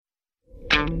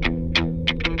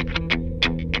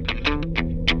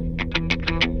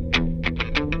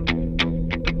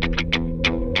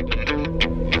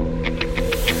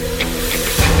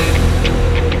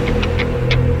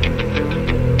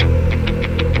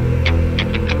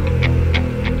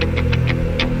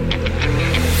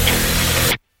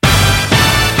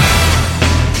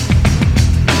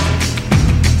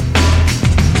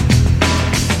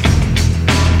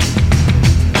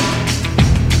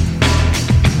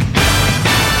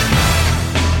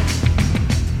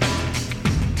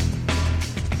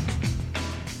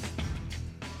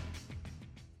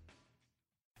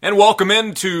And welcome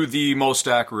into the Most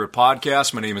Accurate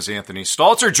Podcast. My name is Anthony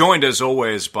Stalter, joined as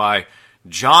always by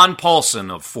John Paulsen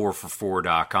of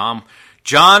 4for4.com.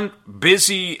 John,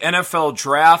 busy NFL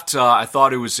draft. I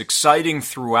thought it was exciting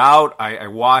throughout. I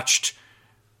watched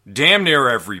damn near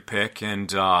every pick,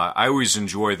 and I always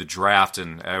enjoy the draft,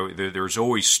 and there's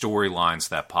always storylines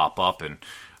that pop up, and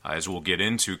as we'll get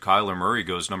into, Kyler Murray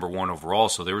goes number 1 overall,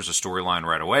 so there was a storyline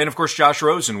right away. And, of course, Josh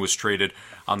Rosen was traded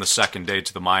on the second day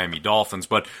to the Miami Dolphins.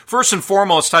 But first and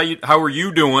foremost, how are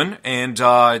you doing, and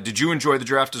did you enjoy the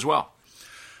draft as well?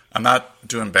 I'm not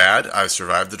doing bad. I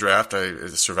survived the draft. I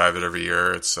survive it every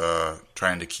year. It's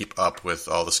trying to keep up with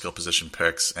all the skill position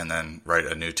picks and then write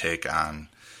a new take on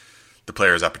the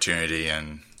player's opportunity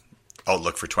and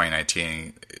outlook for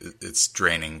 2019. It's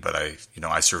draining, but I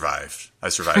survived. I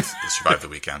survived the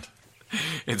weekend.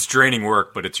 It's draining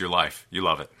work, but it's your life. You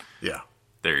love it. Yeah.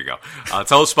 There you go.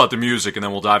 Tell us about the music, and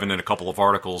then we'll dive into a couple of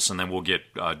articles, and then we'll get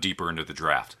deeper into the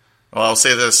draft. Well, I'll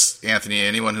say this, Anthony.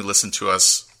 Anyone who listened to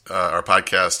us, our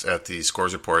podcast at the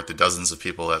Scores Report, the dozens of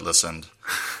people that listened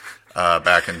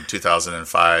back in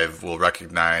 2005 will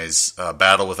recognize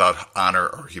Battle Without Honor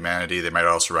or Humanity. They might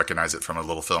also recognize it from a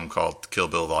little film called Kill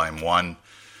Bill Volume 1,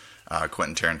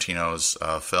 Quentin Tarantino's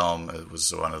film. It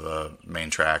was one of the main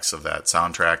tracks of that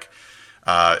soundtrack.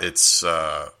 It's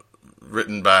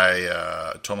written by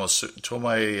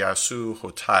Tomoyasu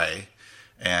Hotai,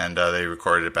 and they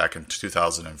recorded it back in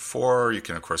 2004. You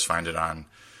can, of course, find it on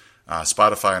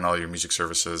Spotify and all your music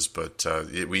services, but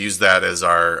we used that as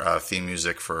our theme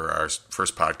music for our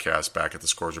first podcast back at the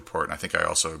Scores Report, and I think I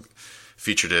also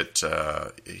featured it at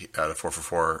a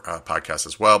 4for4 podcast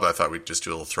as well, but I thought we'd just do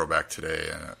a little throwback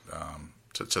today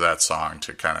to that song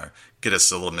to kind of get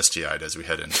us a little misty-eyed as we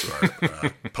head into our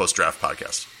post-draft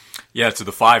podcast. Yeah, to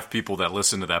the 5 people that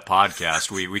listen to that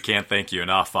podcast, we can't thank you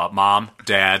enough. Mom,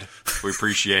 Dad, we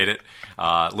appreciate it.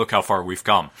 Look how far we've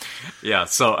come. Yeah,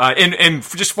 so, and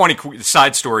just funny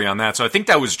side story on that. So I think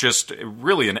that was just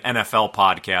really an NFL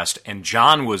podcast, and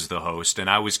John was the host, and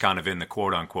I was kind of in the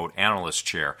quote-unquote analyst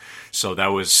chair. So that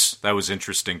was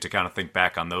interesting to kind of think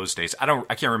back on those days. I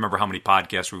can't remember how many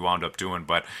podcasts we wound up doing,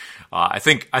 but I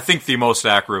think the Most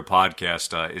Accurate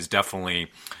Podcast is definitely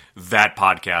that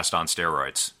podcast on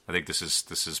steroids. I think this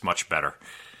is much better.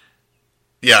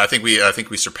 Yeah, I think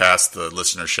we surpassed the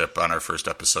listenership on our first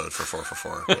episode for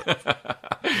 4for4.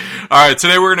 All right,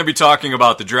 today we're going to be talking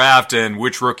about the draft and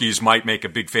which rookies might make a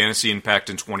big fantasy impact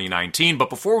in 2019. But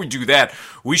before we do that,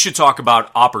 we should talk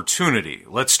about opportunity.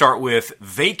 Let's start with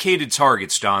vacated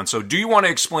targets, Don. So do you want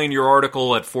to explain your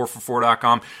article at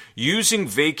 4for4.com using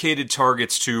vacated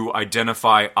targets to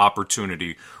identify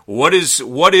opportunity? What is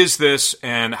this,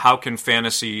 and how can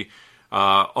fantasy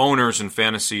owners and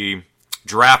fantasy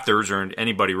drafters, or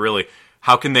anybody really,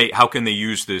 how can they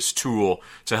use this tool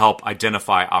to help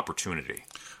identify opportunity?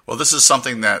 Well, this is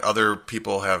something that other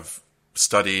people have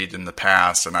studied in the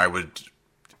past, and I would,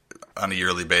 on a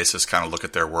yearly basis, kind of look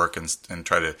at their work and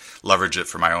try to leverage it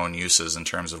for my own uses in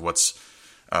terms of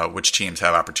which teams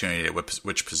have opportunity at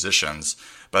which positions.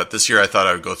 But this year I thought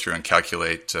I would go through and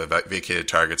calculate vacated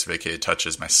targets, vacated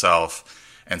touches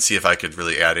myself, and see if I could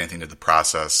really add anything to the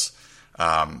process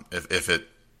if it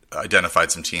identified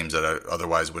some teams that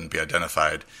otherwise wouldn't be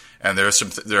identified. And there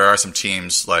are some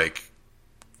teams like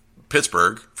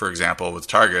Pittsburgh, for example, with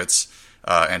targets.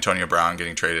 Antonio Brown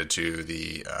getting traded to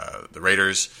the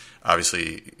Raiders.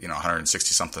 Obviously,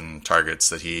 160 something targets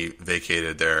that he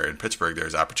vacated there in Pittsburgh.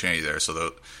 There's opportunity there,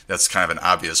 so that's kind of an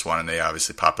obvious one, and they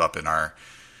obviously popped up in my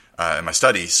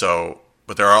study. So,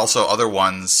 but there are also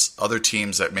other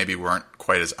teams that maybe weren't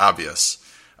quite as obvious,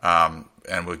 and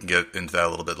we can get into that a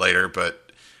little bit later.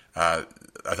 But I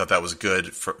thought that was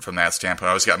good from that standpoint. It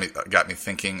always got me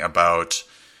thinking about,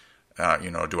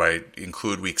 do I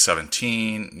include Week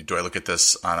 17? Do I look at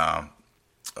this on a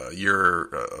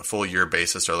full year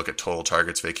basis? Do I look at total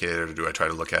targets vacated, or do I try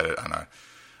to look at it on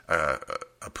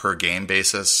a per game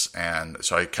basis? And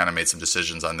so I kind of made some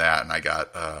decisions on that, and I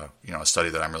got a study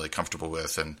that I'm really comfortable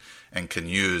with and can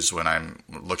use when I'm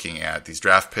looking at these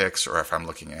draft picks, or if I'm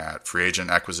looking at free agent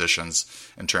acquisitions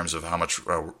in terms of how much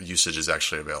usage is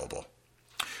actually available.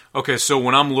 Okay, so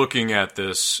when I'm looking at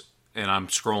this and I'm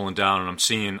scrolling down and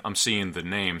I'm seeing the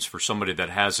names for somebody that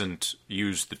hasn't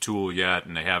used the tool yet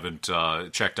and they haven't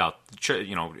checked out,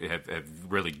 have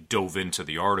really dove into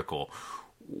the article.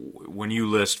 When you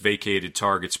list vacated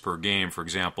targets per game, for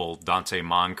example, Dante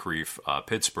Moncrief,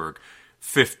 Pittsburgh,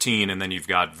 15, and then you've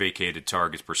got vacated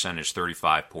targets percentage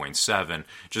 35.7.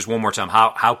 Just one more time,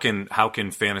 how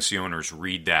can fantasy owners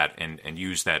read that and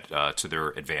use that to their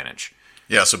advantage?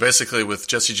 Yeah, so basically with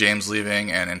Jesse James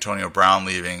leaving and Antonio Brown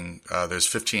leaving, there's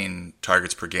 15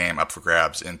 targets per game up for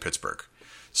grabs in Pittsburgh.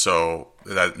 So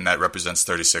that represents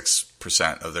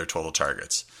 36% of their total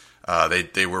targets.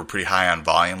 They were pretty high on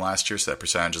volume last year, so that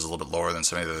percentage is a little bit lower than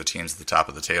some of the other teams at the top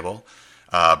of the table.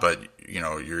 But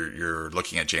you're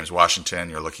looking at James Washington,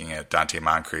 you're looking at Dante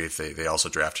Moncrief. They also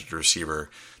drafted a receiver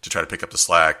to try to pick up the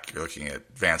slack. You're looking at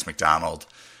Vance McDonald.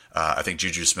 I think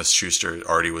Juju Smith-Schuster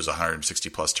already was 160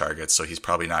 plus targets, so he's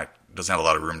probably doesn't have a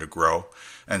lot of room to grow.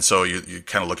 And so you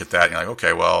kind of look at that and you're like,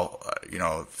 okay, well,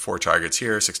 4 targets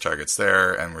here, 6 targets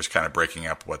there, and we're just kind of breaking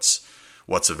up what's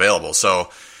available. So,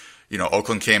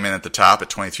 Oakland came in at the top at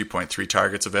 23.3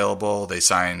 targets available. They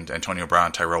signed Antonio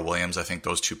Brown, Tyrell Williams. I think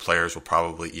those 2 players will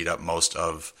probably eat up most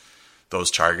of those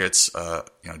targets.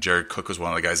 Jared Cook was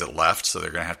one of the guys that left, so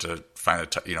they're going to have to find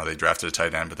they drafted a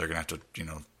tight end, but they're going to have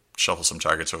to, shuffle some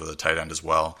targets over the tight end as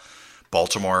well.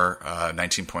 Baltimore,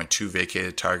 19.2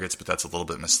 vacated targets, but that's a little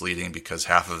bit misleading because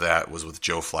half of that was with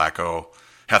Joe Flacco.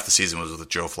 Half the season was with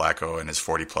Joe Flacco and his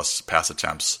 40-plus pass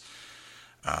attempts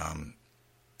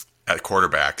at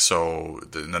quarterback. So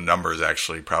the number is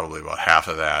actually probably about half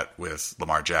of that with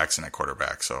Lamar Jackson at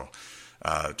quarterback. So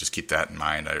just keep that in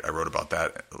mind. I wrote about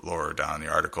that lower down in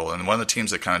the article. And one of the teams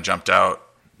that kind of jumped out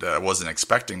that I wasn't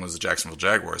expecting was the Jacksonville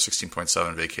Jaguars,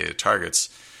 16.7 vacated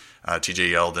targets. TJ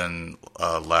Yeldon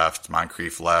left,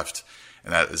 Moncrief left,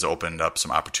 and that has opened up some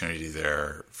opportunity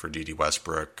there for Dede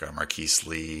Westbrook, Marquise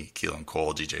Lee, Keelan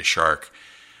Cole, DJ Shark.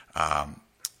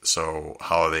 So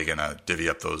how are they going to divvy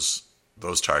up those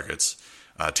targets?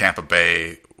 Tampa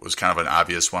Bay was kind of an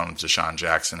obvious one with Deshaun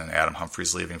Jackson and Adam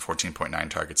Humphries leaving, 14.9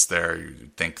 targets there.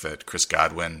 You'd think that Chris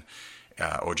Godwin,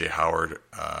 O.J. Howard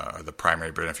are the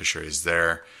primary beneficiaries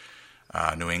there.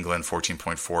 New England,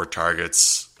 14.4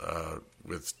 targets.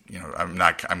 I'm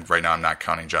not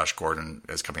counting Josh Gordon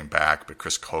as coming back, but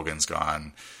Chris Hogan's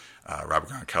gone, Rob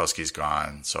Gronkowski's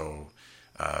gone. So,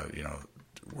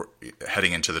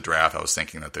 heading into the draft, I was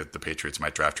thinking that the Patriots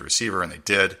might draft a receiver, and they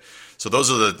did. So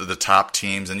those are the top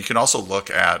teams, and you can also look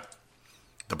at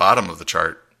the bottom of the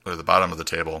chart or the bottom of the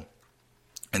table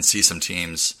and see some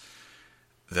teams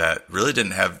that really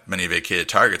didn't have many vacated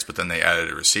targets, but then they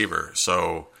added a receiver.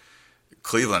 So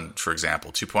Cleveland, for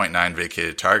example, 2.9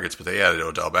 vacated targets, but they added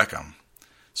Odell Beckham.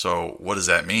 So what does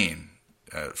that mean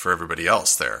for everybody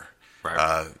else there?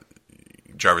 Right.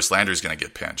 Jarvis Landry is going to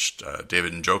get pinched.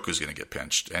 David Njoku is going to get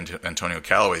pinched. And Antonio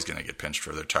Callaway is going to get pinched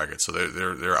for their targets. So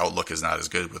their outlook is not as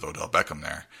good with Odell Beckham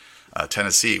there.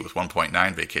 Tennessee with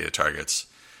 1.9 vacated targets.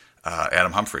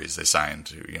 Adam Humphries, they signed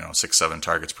 6-7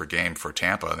 targets per game for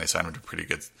Tampa, and they signed him to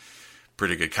a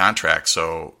pretty good contract.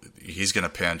 So he's going to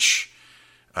pinch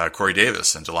Corey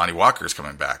Davis, and Delanie Walker is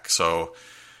coming back. So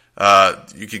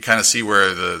you can kind of see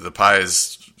where the pie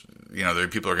is. There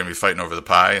people are going to be fighting over the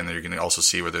pie, and you're going to also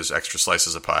see where there's extra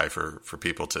slices of pie for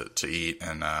people to eat.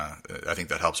 And I think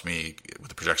that helps me with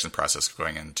the projection process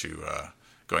going into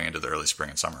the early spring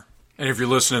and summer. And if you're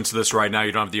listening to this right now,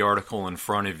 you don't have the article in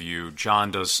front of you.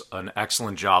 John does an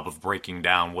excellent job of breaking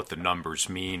down what the numbers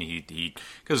mean.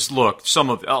 Because look,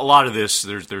 a lot of this,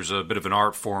 there's a bit of an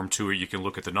art form to it. You can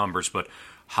look at the numbers, but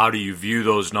how do you view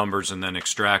those numbers and then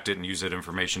extract it and use that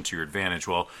information to your advantage?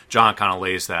 Well, John kind of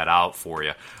lays that out for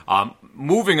you.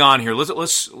 Moving on here,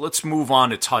 let's move on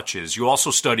to touches. You also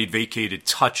studied vacated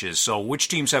touches. So which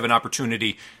teams have an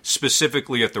opportunity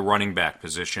specifically at the running back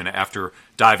position after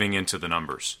diving into the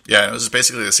numbers? Yeah, it was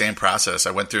basically the same process.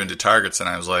 I went through into targets, and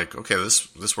I was like, okay,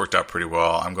 this worked out pretty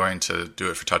well. I'm going to do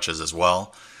it for touches as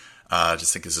well. I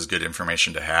just think this is good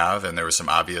information to have. And there were some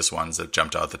obvious ones that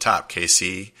jumped out at the top.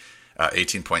 KC,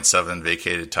 18.7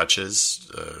 vacated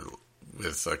touches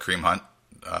with Kareem Hunt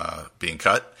being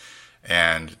cut.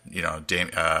 And,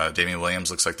 Damian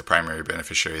Williams looks like the primary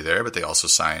beneficiary there, but they also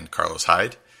signed Carlos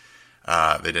Hyde.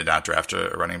 They did not draft a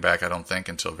running back, I don't think,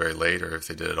 until very late, or if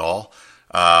they did at all.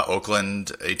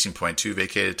 Oakland, 18.2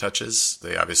 vacated touches.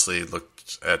 They obviously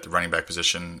looked at the running back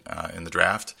position in the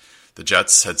draft. The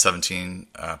Jets had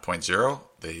 17.0.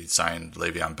 They signed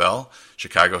Le'Veon Bell.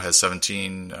 Chicago has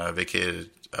 17 vacated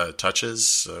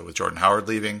touches with Jordan Howard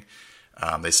leaving.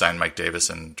 They signed Mike Davis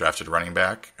and drafted a running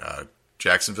back.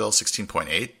 Jacksonville,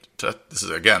 16.8. This is,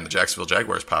 again, the Jacksonville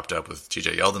Jaguars popped up with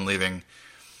TJ Yeldon leaving,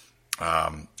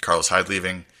 Carlos Hyde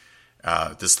leaving.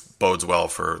 This bodes well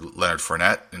for Leonard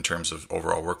Fournette in terms of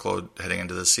overall workload heading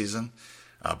into this season.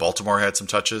 Baltimore had some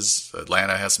touches.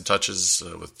 Atlanta has some touches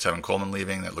with Tevin Coleman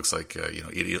leaving. That looks like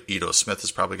Ito Smith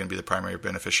is probably going to be the primary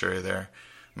beneficiary there.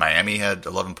 Miami had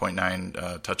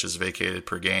 11.9 touches vacated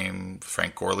per game.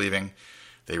 Frank Gore leaving.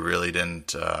 They really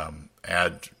didn't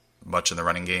add much in the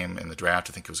running game in the draft.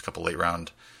 I think it was a couple late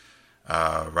round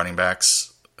running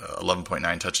backs.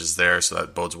 11.9 touches there, so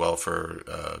that bodes well for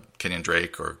Kenyan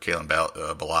Drake or Kalen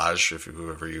Ballage, if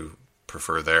whoever you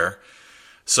prefer there.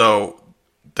 So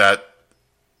that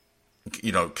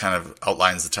kind of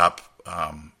outlines the top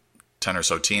 10 or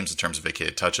so teams in terms of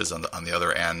vacated touches. On the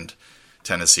other end,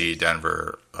 Tennessee,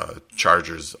 Denver,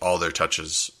 Chargers, all their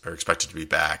touches are expected to be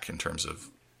back in terms of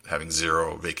having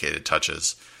 0 vacated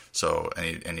touches. So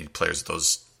any players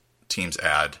those teams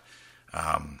add,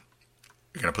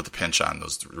 you're going to put the pinch on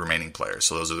those remaining players.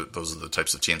 So those are the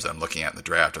types of teams that I'm looking at in the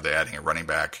draft. Are they adding a running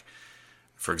back?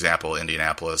 For example,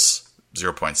 Indianapolis,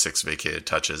 0.6 vacated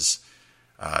touches.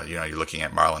 You're looking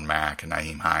at Marlon Mack and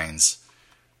Nyheim Hines.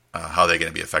 How are they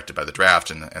going to be affected by the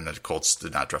draft? And the Colts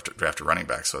did not draft a running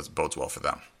back, so it bodes well for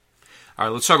them. All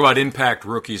right, let's talk about impact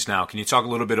rookies now. Can you talk a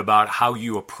little bit about how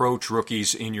you approach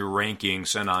rookies in your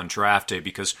rankings and on draft day?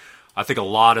 Because I think a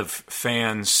lot of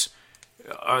fans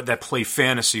that play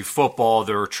fantasy football,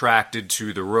 they're attracted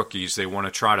to the rookies. They want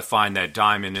to try to find that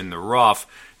diamond in the rough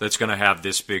that's going to have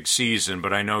this big season.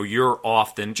 But I know you're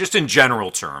often, just in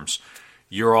general terms,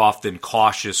 you're often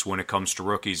cautious when it comes to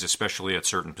rookies, especially at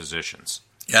certain positions.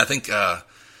 Yeah, I think,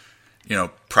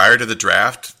 prior to the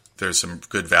draft, there's some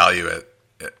good value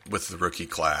with the rookie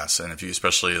class. And if you,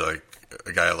 especially like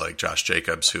a guy like Josh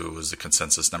Jacobs, who was the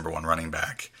consensus number 1 running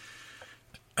back,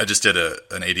 I just did an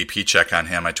ADP check on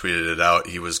him. I tweeted it out.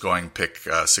 He was going pick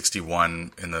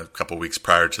 61 in the couple weeks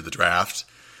prior to the draft.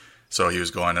 So he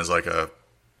was going as like a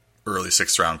early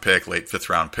 6th round pick, late 5th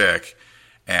round pick.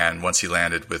 And once he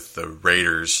landed with the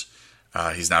Raiders,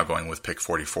 he's now going with pick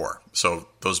 44. So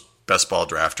those best ball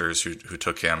drafters who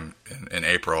took him in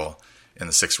April in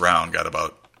the 6th round got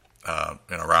about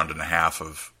a round and a half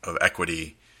of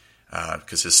equity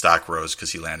because his stock rose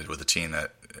because he landed with a team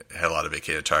that had a lot of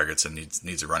vacated targets and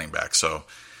needs a running back. So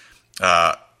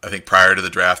I think prior to the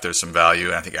draft there's some value,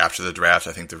 and I think after the draft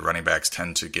I think the running backs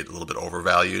tend to get a little bit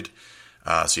overvalued.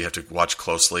 So you have to watch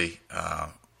closely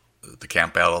the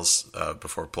camp battles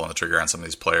before pulling the trigger on some of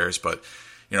these players. But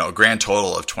a grand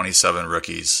total of 27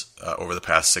 rookies over the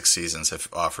past 6 seasons have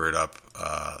offered up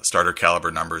starter caliber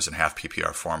numbers in half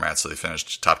PPR format. So they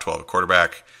finished top 12 at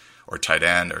quarterback or tight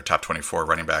end or top 24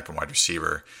 running back and wide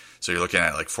receiver. So you're looking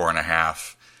at like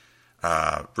 4.5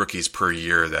 rookies per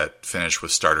year that finish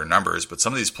with starter numbers. But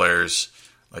some of these players,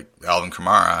 like Alvin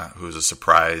Kamara, who's a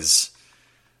surprise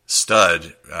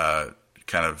stud,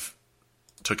 kind of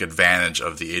took advantage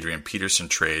of the Adrian Peterson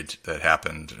trade that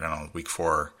happened, week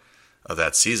 4 of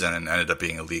that season, and ended up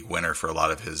being a league winner for a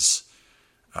lot of his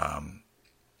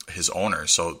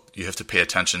owners. So you have to pay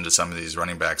attention to some of these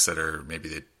running backs that are maybe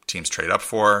the teams trade up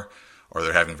for, or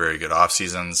they're having very good off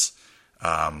seasons,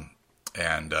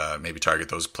 and maybe target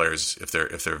those players if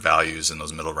they're values in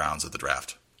those middle rounds of the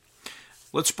draft.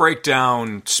 Let's break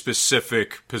down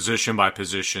specific position by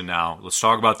position now. Let's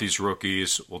talk about these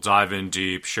rookies. We'll dive in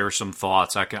deep, share some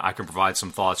thoughts. I can provide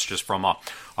some thoughts just from a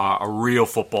real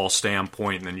football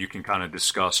standpoint, and then you can kind of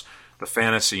discuss the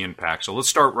fantasy impact. So let's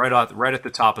start right at the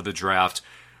top of the draft.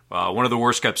 One of the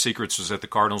worst kept secrets was that the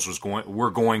Cardinals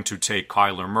were going to take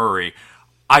Kyler Murray.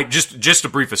 Just a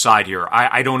brief aside here.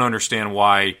 I don't understand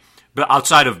why, but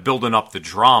outside of building up the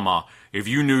drama, if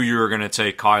you knew you were going to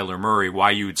take Kyler Murray,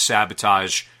 why you would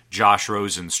sabotage Josh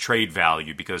Rosen's trade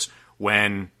value? Because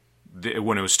when it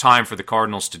was time for the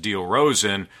Cardinals to deal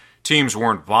Rosen, teams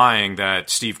weren't buying that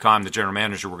Steve Keim, the general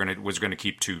manager, was going to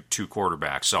keep two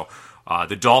quarterbacks. So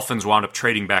the Dolphins wound up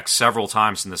trading back several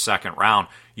times in the second round.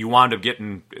 You wound up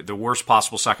getting the worst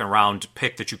possible second round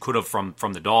pick that you could have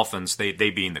from the Dolphins, they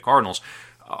being the Cardinals.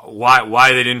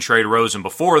 Why they didn't trade Rosen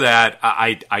before that,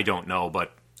 I don't know,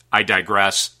 but I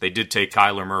digress. They did take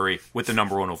Kyler Murray with the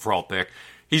number 1 overall pick.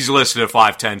 He's listed at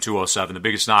 5'10", 207. The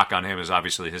biggest knock on him is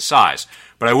obviously his size.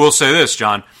 But I will say this,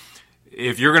 John,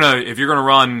 if you're gonna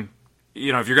run,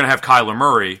 if you're gonna have Kyler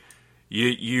Murray,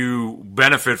 you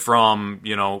benefit from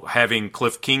having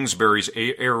Cliff Kingsbury's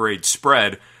air raid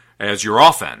spread as your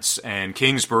offense, and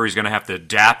Kingsbury's going to have to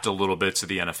adapt a little bit to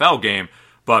the NFL game,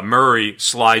 but Murray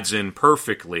slides in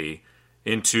perfectly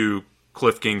into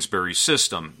Cliff Kingsbury's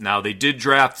system. Now, they did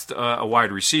draft a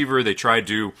wide receiver. They tried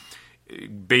to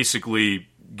basically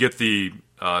get the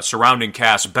surrounding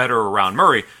cast better around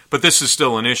Murray, but this is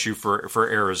still an issue for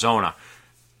Arizona.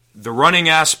 The running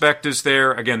aspect is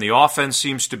there. Again, the offense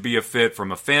seems to be a fit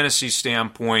from a fantasy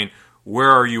standpoint. Where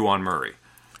are you on Murray?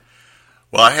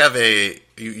 Well, I have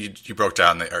you broke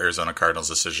down the Arizona Cardinals'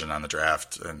 decision on the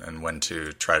draft and when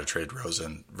to try to trade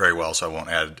Rosen very well, so I won't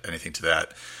add anything to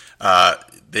that.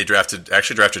 They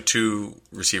drafted 2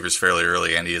 receivers fairly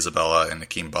early, Andy Isabella and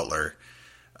Hakeem Butler.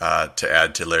 to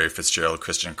add to Larry Fitzgerald,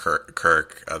 Christian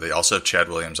Kirk. They also have Chad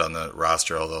Williams on the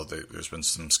roster, although there's been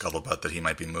some scuttlebutt that he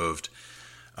might be moved.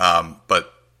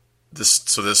 But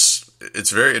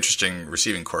it's very interesting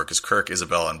receiving core because Kirk,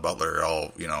 Isabella, and Butler are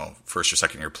all, first or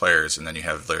second year players, and then you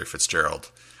have Larry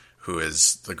Fitzgerald, who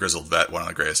is the grizzled vet, one of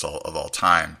the greatest of all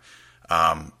time.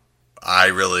 I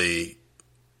really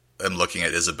am looking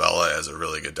at Isabella as a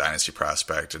really good dynasty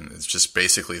prospect, and it's just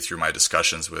basically through my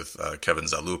discussions with Kevin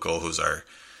Zaluko,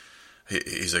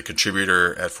 he's a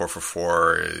contributor at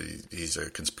 4for4. He's a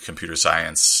computer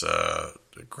science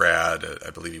grad.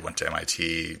 I believe he went to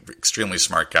MIT. Extremely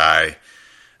smart guy.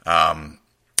 And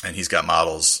he's got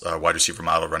models, wide receiver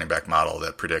model, running back model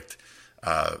that predict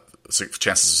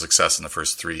chances of success in the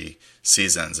first 3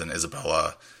 seasons. And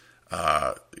Isabella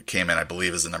came in, I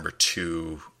believe, as the number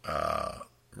 2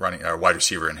 wide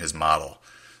receiver in his model.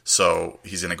 So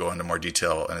he's going to go into more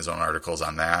detail in his own articles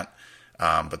on that.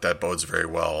 But that bodes very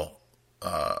well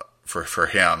for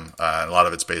him. A lot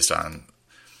of it's based on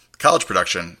college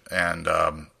production, and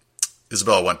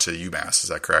Isabella went to UMass. Is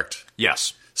that correct?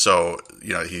 Yes. So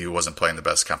he wasn't playing the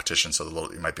best competition, so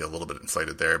he might be a little bit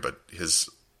inflated there. But his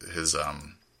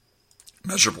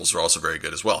measurables are also very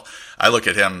good as well. I look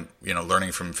at him,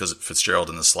 learning from Fitzgerald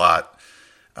in the slot,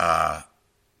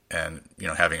 and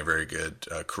having a very good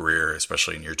career,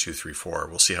 especially in year 2, 3, 4.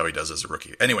 We'll see how he does as a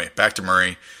rookie. Anyway, back to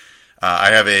Murray.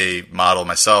 I have a model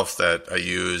myself that I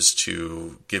use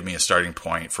to give me a starting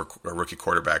point for rookie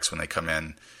quarterbacks when they come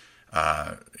in.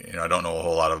 I don't know a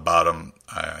whole lot about them.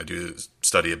 I do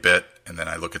study a bit, and then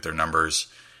I look at their numbers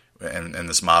and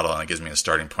this model, and it gives me a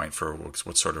starting point for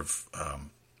what sort of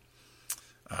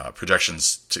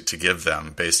projections to give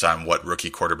them based on what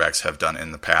rookie quarterbacks have done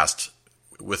in the past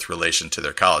with relation to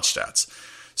their college stats.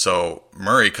 So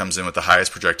Murray comes in with the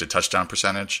highest projected touchdown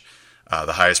percentage,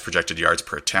 the highest projected yards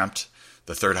per attempt,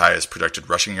 the 3rd highest projected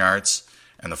rushing yards,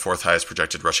 and the 4th highest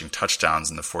projected rushing touchdowns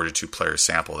in the 42-player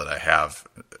sample that I have,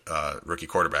 rookie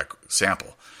quarterback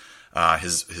sample.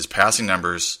 His passing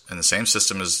numbers in the same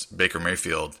system as Baker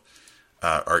Mayfield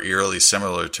are eerily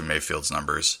similar to Mayfield's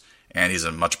numbers, and he's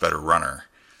a much better runner.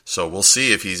 So we'll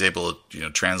see if he's able to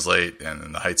translate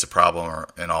and the height's a problem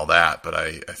and all that. But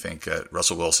I think that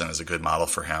Russell Wilson is a good model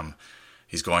for him.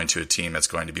 He's going to a team that's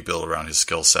going to be built around his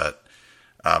skill set.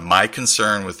 My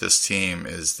concern with this team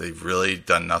is they've really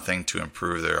done nothing to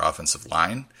improve their offensive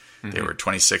line. Mm-hmm. They were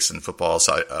 26th in Football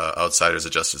Outsiders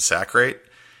adjusted sack rate.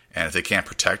 And if they can't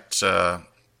protect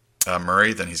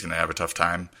Murray, then he's going to have a tough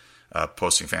time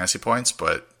posting fantasy points.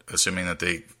 But assuming that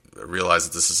they realize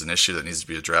that this is an issue that needs to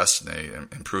be addressed and they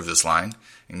improve this line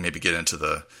and maybe get into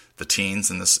the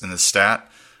teens in this stat,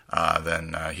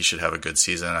 then he should have a good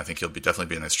season. I think he'll definitely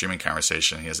be in the streaming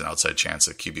conversation. He has an outside chance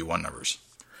at QB1 numbers.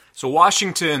 So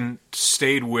Washington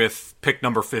stayed with pick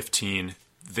number 15.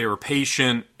 They were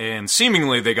patient, and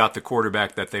seemingly they got the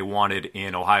quarterback that they wanted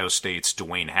in Ohio State's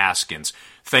Dwayne Haskins.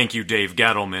 Thank you, Dave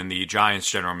Gettleman, the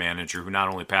Giants general manager, who not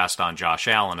only passed on Josh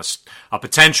Allen, a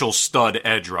potential stud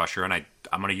edge rusher, and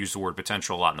I'm going to use the word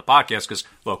potential a lot in the podcast because,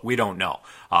 look, we don't know.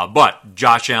 But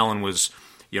Josh Allen was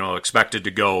expected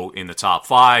to go in the top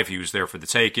 5. He was there for the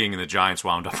taking, and the Giants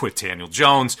wound up with Daniel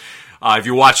Jones. If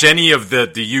you watch any of the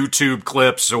YouTube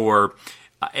clips or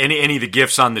any of the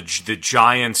GIFs on the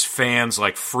Giants fans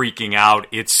like freaking out,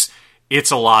 it's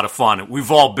a lot of fun.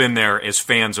 We've all been there as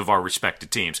fans of our respective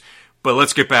teams. But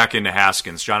let's get back into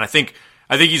Haskins, John. I think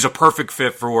he's a perfect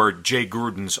fit for Jay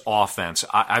Gruden's offense.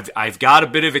 I've got a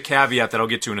bit of a caveat that I'll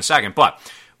get to in a second, but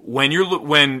when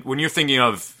you're thinking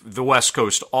of the West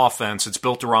Coast offense, it's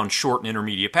built around short and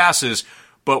intermediate passes.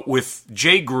 But with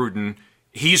Jay Gruden,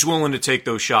 he's willing to take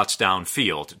those shots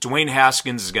downfield. Dwayne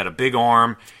Haskins has got a big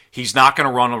arm. He's not going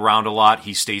to run around a lot.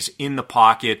 He stays in the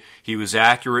pocket. He was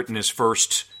accurate in his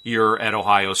first year at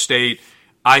Ohio State.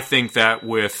 I think that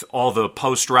with all the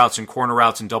post routes and corner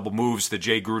routes and double moves that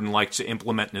Jay Gruden likes to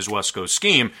implement in his West Coast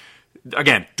scheme,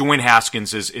 again, Dwayne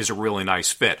Haskins is a really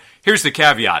nice fit. Here's the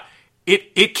caveat.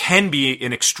 It can be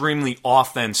an extremely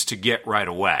offense to get right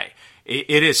away.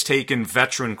 It has taken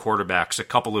veteran quarterbacks a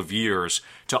couple of years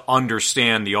to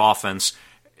understand the offense.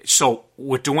 So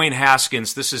with Dwayne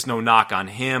Haskins, this is no knock on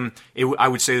him. I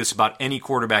would say this about any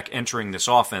quarterback entering this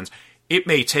offense. It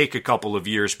may take a couple of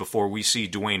years before we see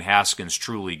Dwayne Haskins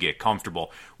truly get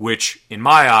comfortable, which in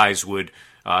my eyes would,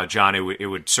 John, it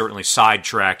would certainly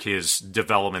sidetrack his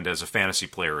development as a fantasy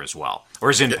player as well, or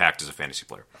his impact as a fantasy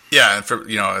player. Yeah, and for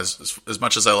as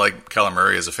much as I like Kyler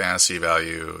Murray as a fantasy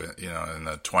value, in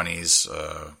the 20s,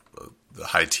 the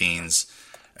high teens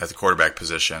at the quarterback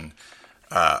position,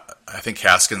 I think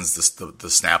Haskins, the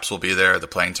snaps will be there, the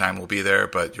playing time will be there,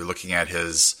 but you're looking at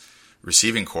his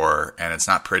receiving core, and it's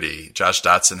not pretty. Josh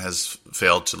Dotson has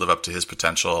failed to live up to his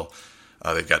potential.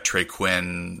 They've got Trey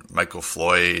Quinn, Michael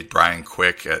Floyd, Brian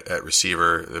Quick at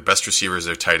receiver. The best receiver is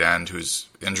their tight end, who's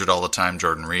injured all the time,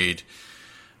 Jordan Reed.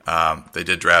 They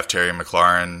did draft Terry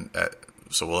McLaurin,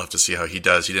 so we'll have to see how he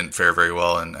does. He didn't fare very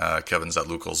well in Kevin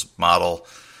Zatlukel's model.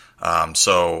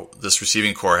 So this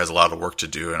receiving core has a lot of work to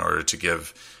do in order to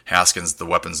give Haskins the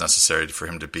weapons necessary for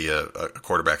him to be a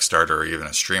quarterback starter or even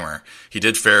a streamer. He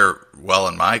did fare well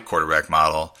in my quarterback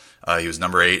model. He was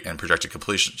number 8 in projected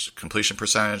completion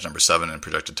percentage, number 7 in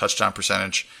projected touchdown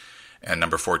percentage, and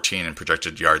number 14 in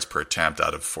projected yards per attempt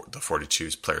out of the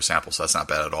 42 player sample. So that's not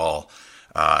bad at all.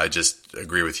 I just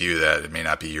agree with you that it may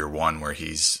not be year one where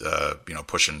he's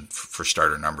pushing for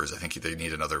starter numbers. I think they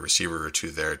need another receiver or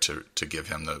two there to give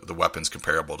him the weapons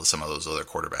comparable to some of those other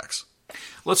quarterbacks.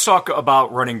 Let's talk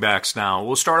about running backs now.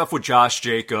 We'll start off with Josh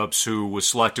Jacobs, who was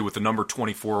selected with the number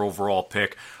 24 overall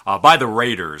pick by the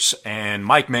Raiders. And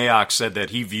Mike Mayock said that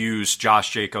he views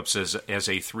Josh Jacobs as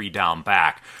a 3-down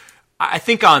back. I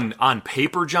think on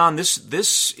paper, John,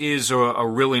 this is a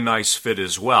really nice fit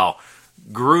as well.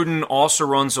 Gruden also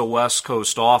runs a West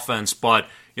Coast offense, but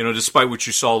despite what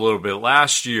you saw a little bit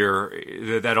last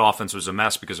year, that offense was a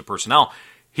mess because of personnel.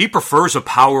 He prefers a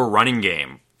power running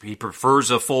game. He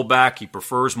prefers a fullback. He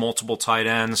prefers multiple tight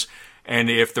ends. And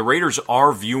if the Raiders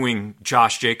are viewing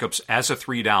Josh Jacobs as a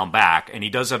 3-down back, and he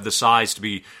does have the size to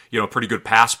be a pretty good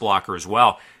pass blocker as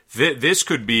well, this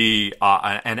could be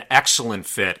an excellent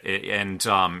fit,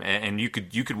 and you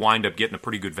could wind up getting a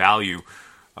pretty good value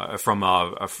from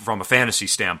a fantasy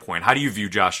standpoint. How do you view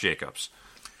Josh Jacobs?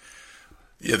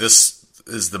 Yeah, this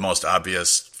is the most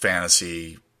obvious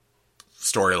fantasy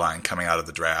storyline coming out of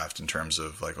the draft in terms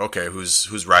of okay,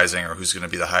 who's rising or who's going to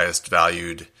be the highest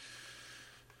valued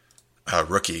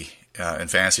rookie in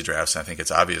fantasy drafts. And I think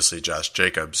it's obviously Josh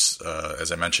Jacobs.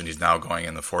 As I mentioned, he's now going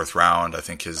in the 4th round. I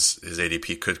think his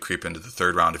ADP could creep into the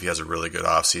 3rd round if he has a really good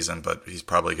offseason, but he's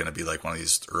probably going to be like one of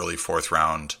these early 4th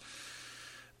round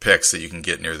picks that you can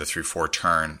get near the 3-4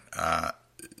 turn.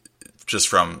 Just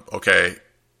from, okay,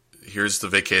 here's the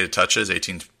vacated touches,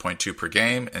 18.2 per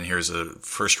game, and here's a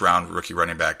first-round rookie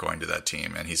running back going to that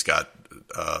team, and he's got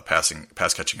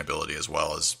pass-catching ability as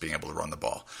well as being able to run the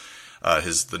ball.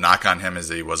 The knock on him is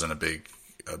that he wasn't a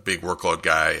big workload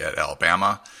guy at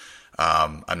Alabama.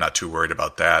 I'm not too worried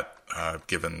about that,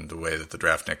 given the way that the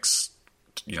draftniks,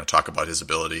 talk about his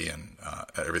ability and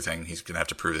everything. He's going to have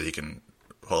to prove that he can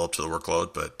hold up to the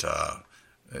workload, but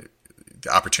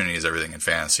the opportunity is everything in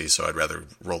fantasy, so I'd rather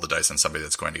roll the dice on somebody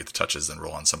that's going to get the touches than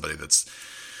roll on somebody that's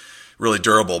really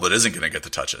durable but isn't going to get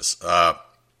the touches.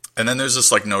 And then there's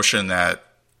this notion that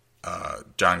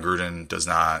John Gruden does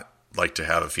not like to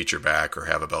have a feature back or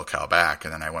have a bell cow back,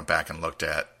 and then I went back and looked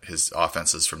at his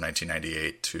offenses from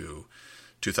 1998 to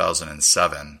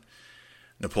 2007.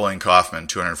 Napoleon Kaufman,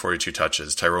 242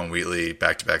 touches. Tyrone Wheatley,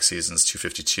 back-to-back seasons,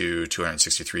 252,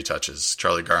 263 touches.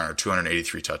 Charlie Garner,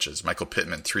 283 touches. Michael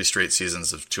Pittman, 3 straight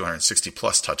seasons of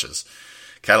 260-plus touches.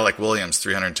 Cadillac Williams,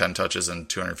 310 touches and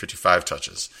 255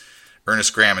 touches.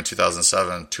 Ernest Graham in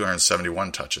 2007,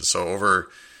 271 touches. So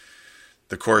over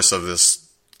the course of this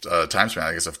time span,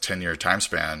 I guess a 10-year time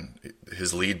span,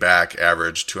 his lead back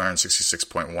averaged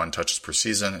 266.1 touches per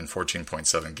season in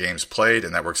 14.7 games played,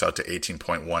 and that works out to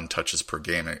 18.1 touches per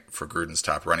game for Gruden's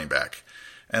top running back.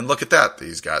 And look at that.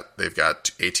 They've got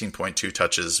 18.2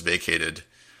 touches vacated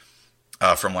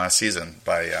from last season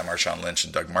by Marshawn Lynch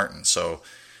and Doug Martin. So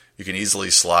you can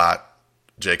easily slot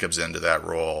Jacobs into that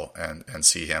role and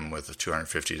see him with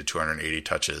 250 to 280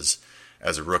 touches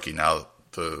as a rookie. Now,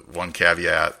 the one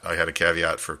caveat, I had a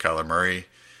caveat for Kyler Murray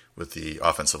with the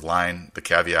offensive line. The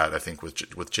caveat, I think,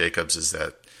 with Jacobs is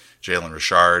that Jalen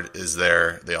Richard is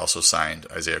there. They also signed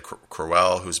Isaiah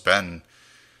Crowell, who's been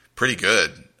pretty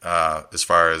good as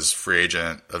far as free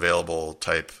agent available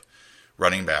type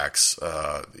running backs.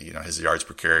 His yards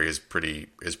per carry is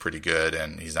pretty good,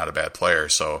 and he's not a bad player.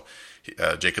 So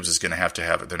Jacobs is going to have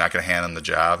it. They're not going to hand him the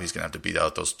job. He's going to have to beat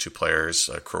out those 2 players,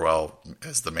 Crowell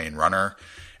as the main runner,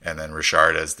 and then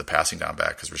Richard as the passing down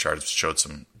back, because Richard showed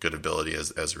some good ability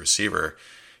as a receiver.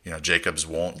 Jacobs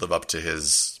won't live up to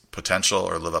his potential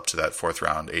or live up to that 4th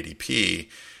round ADP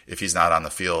if he's not on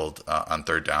the field on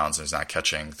 3rd downs and he's not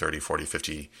catching 30, 40,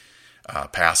 50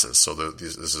 passes. So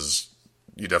this is,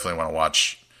 you definitely want to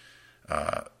watch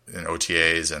in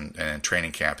OTAs and in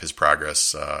training camp his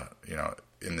progress,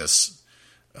 in this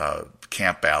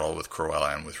camp battle with Crowell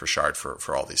and with Richard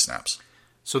for all these snaps.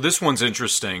 So this one's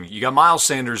interesting. You got Miles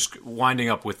Sanders winding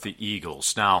up with the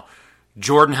Eagles. Now,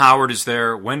 Jordan Howard is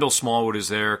there. Wendell Smallwood is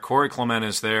there. Corey Clement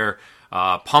is there.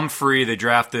 Pumphrey, they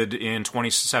drafted in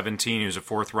 2017. He was a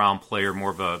fourth-round player,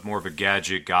 more of a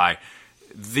gadget guy.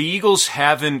 The Eagles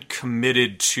haven't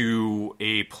committed to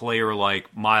a player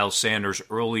like Miles Sanders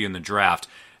early in the draft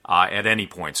at any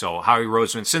point. So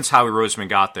since Howie Roseman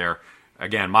got there,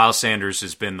 again, Miles Sanders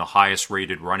has been the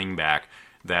highest-rated running back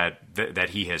that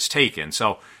he has taken.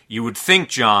 So you would think,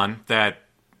 John, that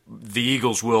the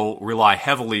Eagles will rely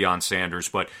heavily on Sanders,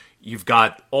 but you've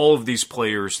got all of these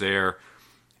players there.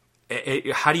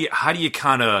 How do you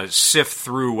kind of sift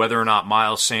through whether or not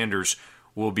Miles Sanders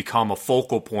will become a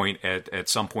focal point at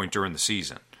some point during the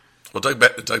season? Well,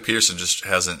 Doug Peterson just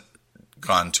hasn't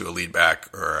gone to a lead back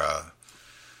or a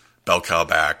bell cow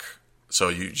back, so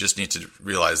you just need to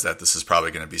realize that this is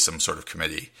probably going to be some sort of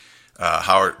committee.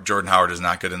 Jordan Howard is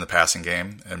not good in the passing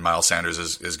game, and Miles Sanders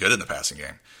is good in the passing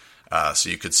game. So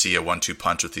you could see a 1-2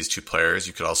 punch with these two players.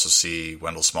 You could also see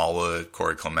Wendell Smallwood,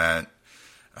 Corey Clement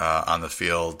on the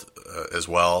field as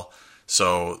well.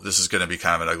 So this is going to be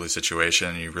kind of an ugly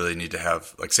situation. You really need to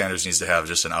have, Sanders needs to have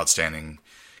just an outstanding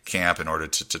camp in order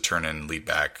to turn in lead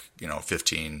back,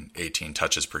 15, 18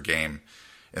 touches per game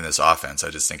in this offense. I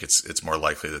just think it's more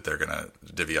likely that they're going to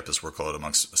divvy up this workload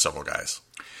amongst several guys.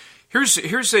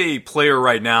 Here's a player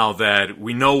right now that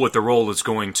we know what the role is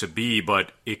going to be,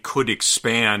 but it could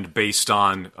expand based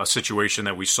on a situation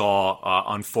that we saw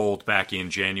unfold back in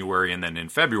January and then in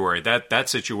February. That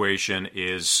situation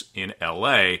is in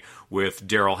L.A. with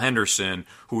Darrell Henderson,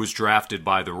 who was drafted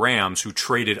by the Rams, who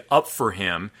traded up for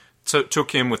him,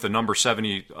 took him with the number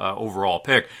 70 overall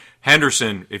pick.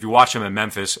 Henderson, if you watch him in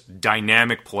Memphis,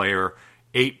 dynamic player,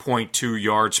 8.2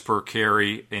 yards per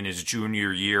carry in his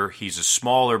junior year. He's a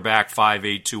smaller back,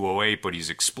 5'8", 208, but he's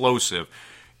explosive.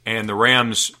 And the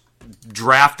Rams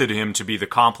drafted him to be the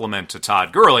complement to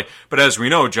Todd Gurley. But as we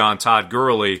know, John, Todd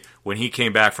Gurley, when he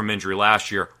came back from injury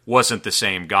last year, wasn't the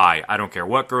same guy. I don't care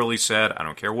what Gurley said. I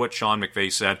don't care what Sean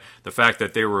McVay said. The fact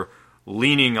that they were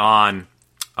leaning on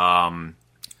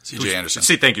C.J.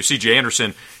 Anderson. Thank you, C.J.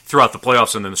 Anderson throughout the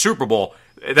playoffs and then the Super Bowl,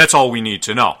 that's all we need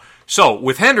to know. So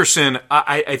with Henderson,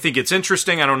 I think it's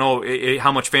interesting. I don't know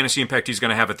how much fantasy impact he's going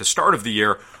to have at the start of the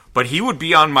year, but he would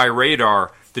be on my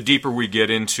radar the deeper we get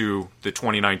into the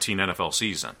 2019 NFL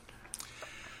season.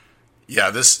 Yeah,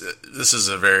 this is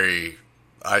it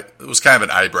was kind of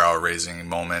an eyebrow-raising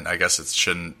moment. I guess it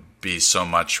shouldn't be so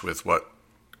much with what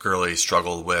Gurley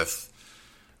struggled with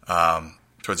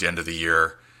towards the end of the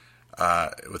year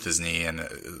with his knee, and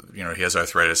he has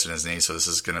arthritis in his knee, so this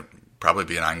is going to probably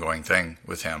be an ongoing thing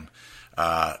with him.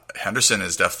 Henderson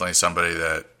is definitely somebody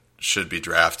that should be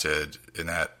drafted in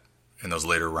those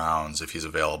later rounds if he's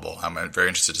available. I'm very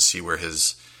interested to see where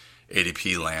his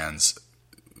ADP lands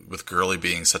with Gurley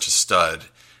being such a stud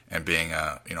and being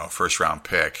a first round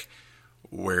pick.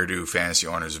 Where do fantasy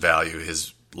owners value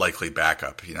his likely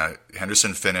backup?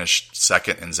 Henderson finished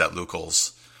second in Zet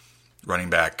Lukel's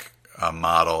running back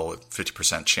model with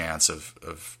 50% chance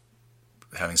of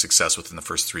having success within the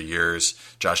first 3 years.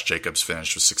 Josh Jacobs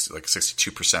finished with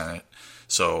 62%.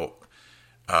 So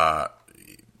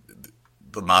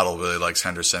the model really likes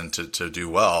Henderson to do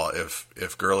well.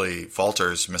 If Gurley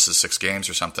falters, misses 6 games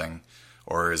or something,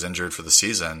 or is injured for the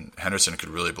season, Henderson could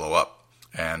really blow up.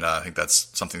 And I think that's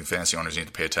something fantasy owners need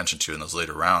to pay attention to in those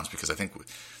later rounds, because I think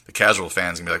the casual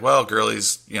fans can be like, well,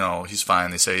 Gurley's, he's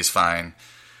fine. They say he's fine.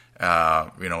 I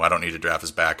don't need to draft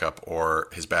his backup, or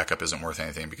his backup isn't worth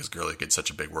anything because Gurley gets such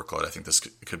a big workload. I think this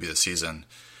could be the season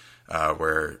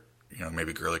where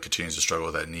maybe Gurley continues to struggle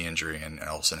with that knee injury and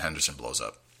all of a sudden Henderson blows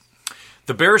up.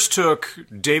 The Bears took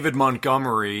David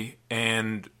Montgomery,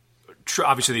 and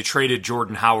obviously they traded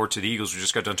Jordan Howard to the Eagles. We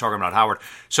just got done talking about Howard.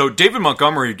 So David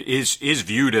Montgomery is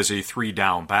viewed as a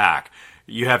 3-down back.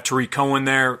 You have Tariq Cohen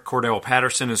there. Cordell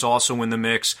Patterson is also in the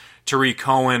mix. Tariq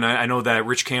Cohen, I know that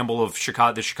Rich Campbell of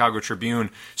the Chicago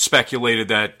Tribune speculated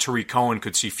that Tariq Cohen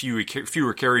could see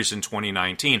fewer carries in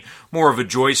 2019. More of a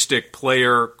joystick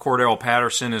player. Cordell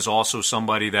Patterson is also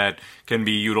somebody that can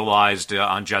be utilized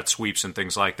on jet sweeps and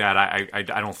things like that. I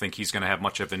don't think he's going to have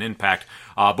much of an impact.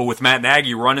 But with Matt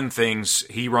Nagy running things,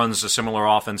 he runs a similar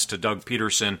offense to Doug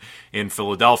Peterson in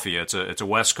Philadelphia. It's a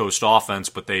West Coast offense,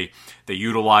 but they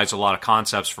utilize a lot of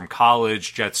concepts from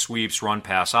college, jet sweeps,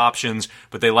 run-pass options,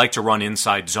 but they like to run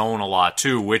inside zone a lot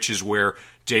too, which is where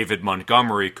David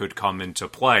Montgomery could come into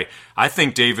play. I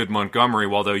think David Montgomery,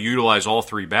 while they'll utilize all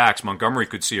 3 backs, Montgomery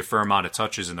could see a fair amount of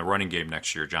touches in the running game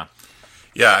next year, John.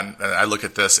 Yeah, and I look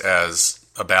at this as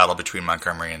a battle between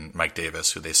Montgomery and Mike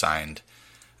Davis, who they signed,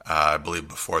 I believe,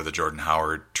 before the Jordan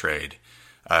Howard trade.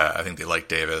 I think they like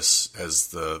Davis as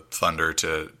the thunder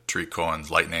to Tariq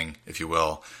Cohen's lightning, if you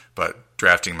will. But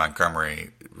drafting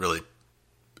Montgomery really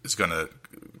is going to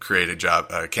create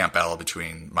a camp battle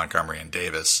between Montgomery and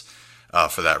Davis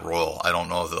for that role. I don't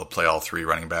know if they'll play all three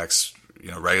running backs,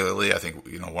 regularly. I think,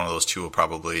 one of those two will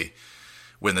probably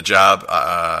win the job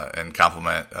and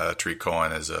complement Tariq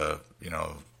Cohen as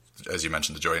as you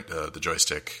mentioned, the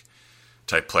joystick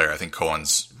type player. I think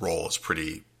Cohen's role is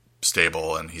pretty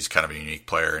stable, and he's kind of a unique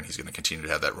player, and he's going to continue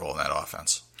to have that role in that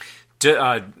offense.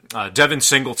 Devin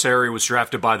Singletary was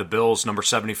drafted by the Bills, number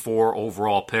 74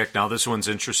 overall pick. Now, this one's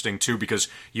interesting, too, because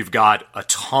you've got a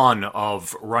ton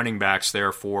of running backs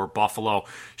there for Buffalo.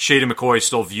 Shady McCoy is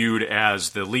still viewed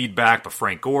as the lead back, but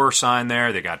Frank Gore signed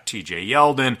there. They got T.J.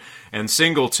 Yeldon. And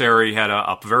Singletary had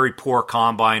a very poor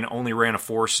combine, only ran a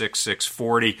 4.66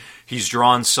 40. He's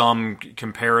drawn some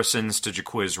comparisons to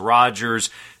Jacquizz Rodgers.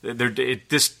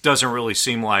 This doesn't really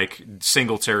seem like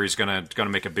Singletary's going to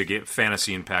make a big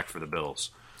fantasy impact for the Bills.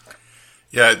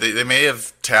 Yeah, they may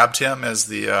have tabbed him as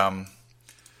the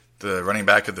running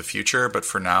back of the future, but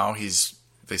for now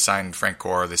they signed Frank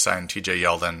Gore, they signed T.J.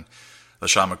 Yeldon,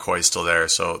 LaShawn McCoy's still there,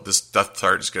 so this depth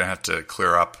chart is going to have to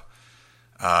clear up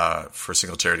for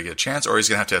Singletary to get a chance, or he's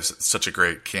going to have such a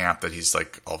great camp that he's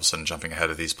like all of a sudden jumping ahead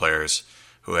of these players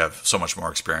who have so much more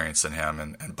experience than him,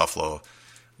 and Buffalo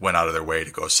went out of their way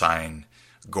to go sign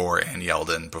Gore and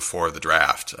Yeldon before the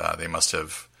draft. They must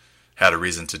have had a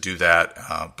reason to do that,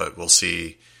 but we'll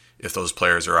see if those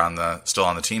players are still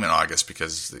on the team in August,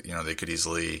 because they could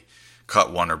easily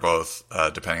cut one or both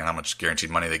depending on how much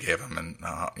guaranteed money they gave them, and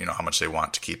how much they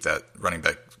want to keep that running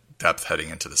back depth heading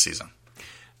into the season.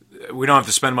 We don't have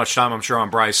to spend much time, I'm sure, on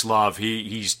Bryce Love.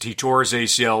 He tore his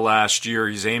ACL last year.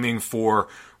 He's aiming for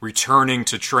returning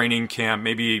to training camp,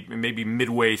 maybe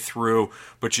midway through.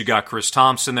 But you got Chris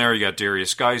Thompson there, you got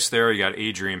Darius Geis there, you got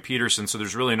Adrian Peterson. So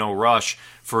there's really no rush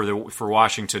for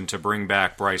Washington to bring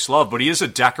back Bryce Love. But he is a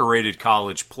decorated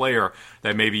college player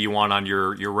that maybe you want on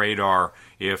your radar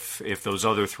if those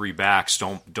other three backs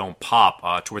don't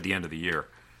pop toward the end of the year.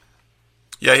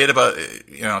 Yeah, he had about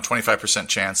 25%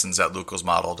 chance in Zet Luko's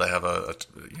model to have a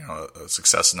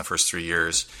success in the first 3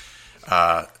 years.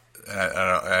 I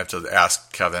have to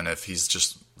ask Kevin if he's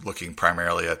just looking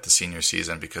primarily at the senior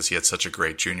season, because he had such a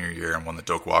great junior year and won the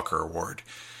Doak Walker Award.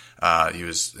 He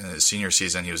was in his senior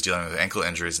season, he was dealing with ankle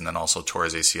injuries and then also tore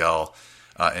his ACL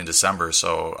in December.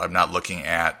 So I'm not looking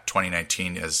at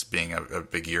 2019 as being a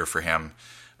big year for him.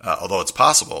 Although it's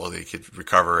possible that he could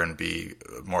recover and be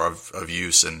more of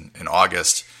use in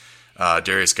August.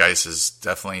 Darius Geis has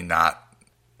definitely not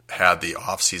had the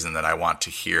offseason that I want to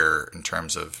hear in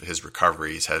terms of his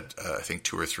recovery. He's had, I think,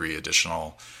 2 or 3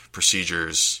 additional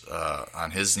procedures on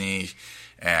his knee,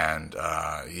 and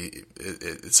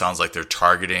it sounds like they're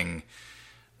targeting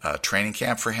training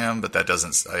camp for him, but that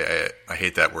doesn't. I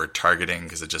hate that word targeting,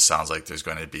 because it just sounds like there's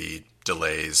going to be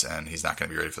delays and he's not going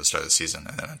to be ready for the start of the season.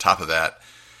 And then on top of that,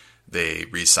 they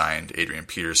re-signed Adrian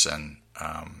Peterson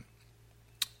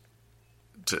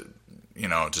to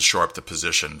shore up the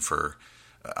position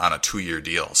on a 2-year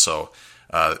deal. So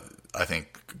I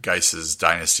think Geis's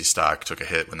dynasty stock took a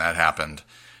hit when that happened,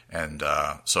 and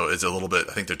so it's a little bit.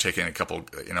 I think they're taking a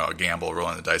gamble,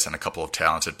 rolling the dice on a couple of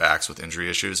talented backs with injury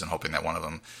issues, and hoping that one of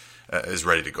them is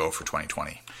ready to go for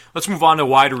 2020. Let's move on to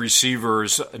wide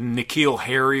receivers. N'Keal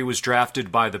Harry was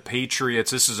drafted by the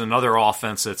Patriots. This is another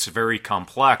offense that's very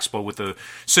complex, but with the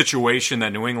situation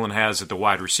that New England has at the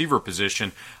wide receiver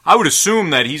position, I would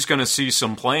assume that he's going to see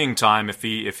some playing time if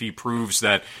he proves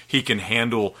that he can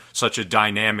handle such a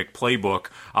dynamic playbook.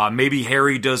 Maybe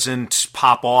Harry doesn't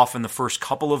pop off in the first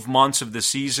couple of months of the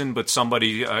season, but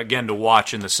somebody, again, to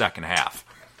watch in the second half.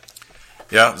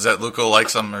 Yeah, Zet Luko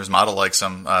likes him, or his model likes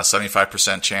him.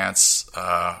 75% chance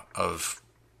of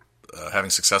having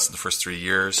success in the first 3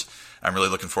 years. I'm really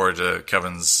looking forward to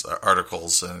Kevin's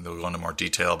articles, and they'll go into more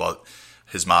detail about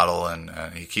his model. And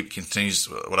he continues.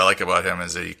 What I like about him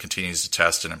is that he continues to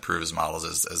test and improve his models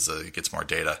as he gets more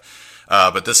data.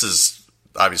 But this is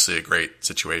obviously a great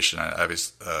situation.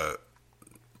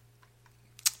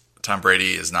 Tom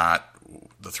Brady is not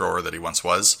the thrower that he once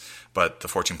was, but the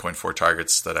 14.4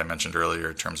 targets that I mentioned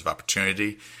earlier in terms of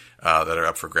opportunity that are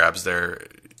up for grabs there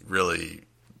really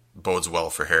bodes well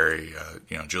for Harry.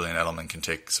 Julian Edelman can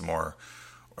take some more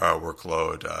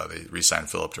workload. They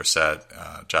re-signed Philip Dorsett.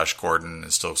 Josh Gordon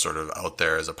is still sort of out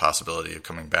there as a possibility of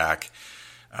coming back.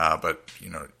 But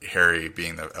Harry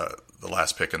being the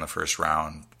last pick in the first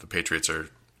round, the Patriots are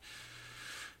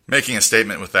making a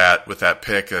statement with that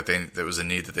pick that was a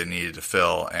need that they needed to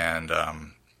fill, and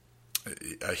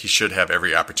he should have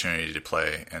every opportunity to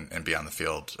play and be on the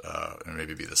field, and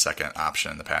maybe be the second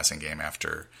option in the passing game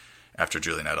after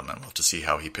Julian Edelman. We'll have to see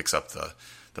how he picks up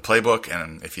the playbook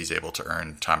and if he's able to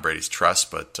earn Tom Brady's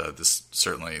trust. But this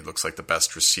certainly looks like the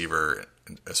best receiver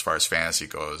as far as fantasy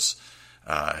goes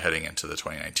heading into the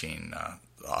 2019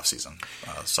 offseason,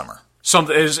 summer.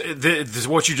 Something is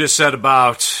what you just said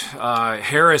about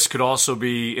Harris could also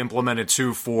be implemented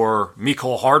too for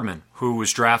Mecole Hardman, who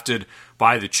was drafted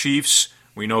by the Chiefs.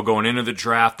 We know going into the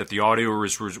draft that the audio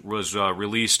was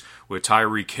released with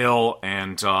Tyreek Hill,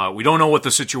 and we don't know what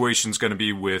the situation is going to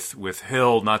be with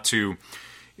Hill. Not to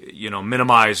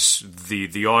minimize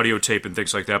the audio tape and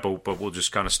things like that, but we'll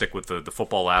just kind of stick with the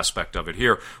football aspect of it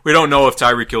here. We don't know if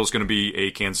Tyreek Hill is going to be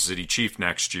a Kansas City Chief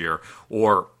next year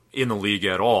or in the league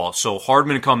at all. So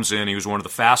Hardman comes in. He was one of the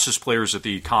fastest players at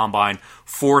the Combine,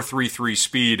 4.33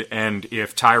 speed, and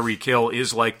if Tyreek Hill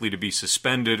is likely to be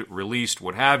suspended, released,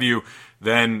 what have you,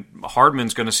 then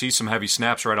Hardman's going to see some heavy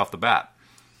snaps right off the bat.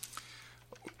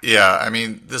 Yeah, I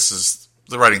mean, this is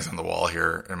the writing's on the wall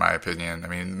here, in my opinion. I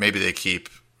mean, maybe they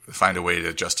find a way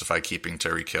to justify keeping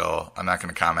Tyreek Hill. I'm not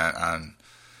going to comment on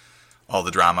all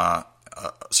the drama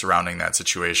surrounding that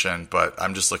situation, but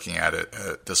I'm just looking at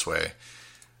it this way.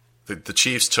 The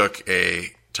Chiefs took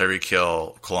a Tyreek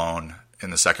Hill clone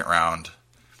in the second round,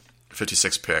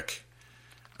 56th pick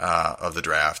of the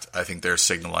draft. I think they're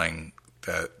signaling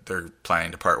that they're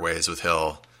planning to part ways with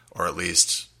Hill, or at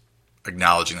least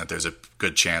acknowledging that there's a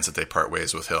good chance that they part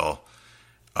ways with Hill.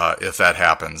 If that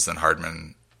happens, then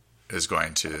Hardman is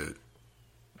going to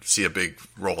see a big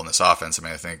role in this offense. I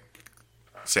mean, I think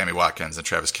Sammy Watkins and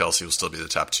Travis Kelce will still be the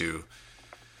top two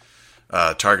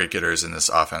target getters in this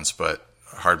offense, but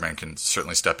Hardman can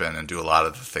certainly step in and do a lot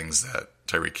of the things that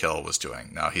Tyreek Hill was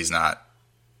doing. Now, he's not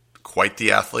quite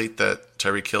the athlete that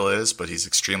Tyreek Hill is, but he's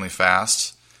extremely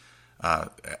fast.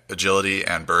 Agility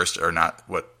and burst are not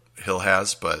what Hill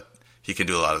has, but he can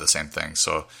do a lot of the same things.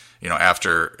 So,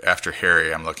 after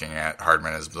Harry, I'm looking at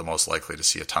Hardman as the most likely to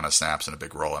see a ton of snaps and a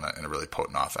big role in a really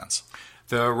potent offense.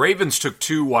 The Ravens took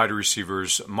two wide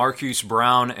receivers, Marquise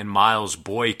Brown and Miles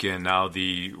Boykin. Now,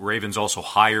 the Ravens also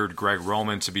hired Greg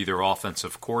Roman to be their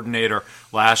offensive coordinator.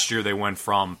 Last year, they went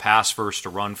from pass first to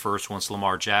run first once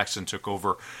Lamar Jackson took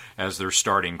over as their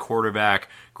starting quarterback.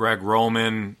 Greg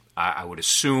Roman, I would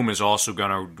assume, is also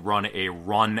going to run a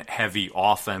run-heavy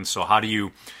offense. So how do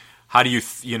you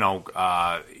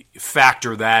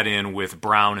factor that in with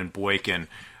Brown and Boykin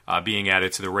being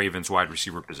added to the Ravens wide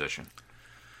receiver position?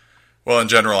 Well, in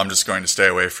general, I'm just going to stay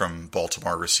away from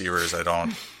Baltimore receivers. I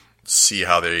don't see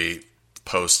how they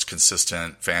post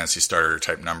consistent fantasy starter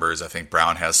type numbers. I think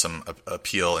Brown has some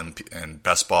appeal in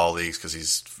best ball leagues because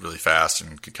he's really fast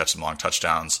and can catch some long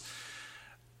touchdowns.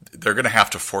 They're going to have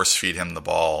to force feed him the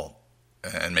ball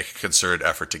and make a concerted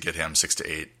effort to get him 6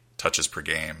 to 8 touches per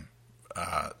game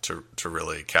to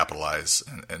really capitalize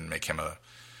and make him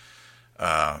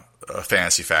a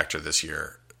fantasy factor this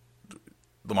year.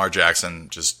 Lamar Jackson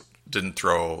just didn't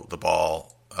throw the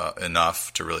ball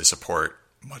enough to really support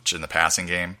much in the passing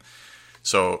game.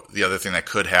 So the other thing that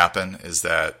could happen is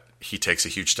that he takes a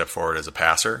huge step forward as a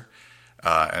passer,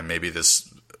 and maybe this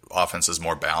offense is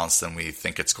more balanced than we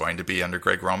think it's going to be under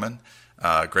Greg Roman.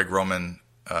 Greg Roman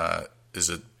is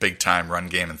a big-time run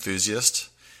game enthusiast.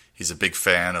 He's a big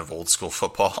fan of old-school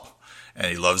football, and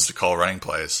he loves to call running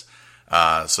plays.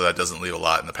 So that doesn't leave a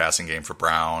lot in the passing game for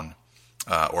Brown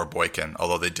or Boykin,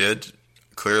 although they did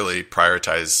clearly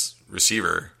prioritize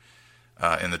receiver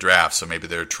in the draft, so maybe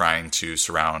they're trying to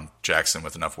surround Jackson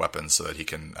with enough weapons so that he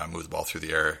can move the ball through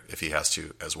the air if he has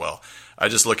to as well. I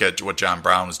just look at what John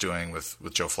Brown was doing with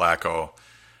Joe Flacco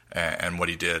and what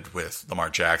he did with Lamar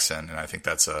Jackson, and I think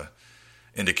that's a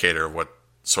indicator of what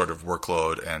sort of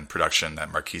workload and production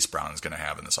that Marquise Brown is going to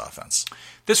have in this offense.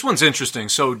 This one's interesting.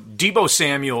 So Deebo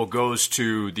Samuel goes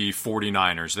to the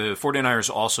 49ers. The 49ers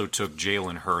also took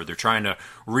Jalen Hurd. They're trying to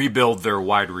rebuild their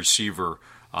wide receiver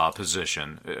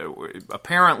position.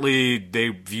 Apparently, they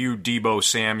view Deebo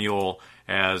Samuel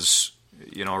as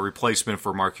a replacement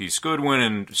for Marquise Goodwin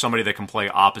and somebody that can play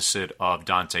opposite of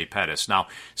Dante Pettis. Now,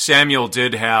 Samuel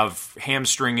did have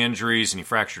hamstring injuries and he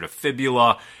fractured a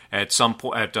fibula at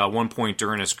one point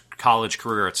during his college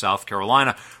career at South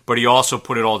Carolina, but he also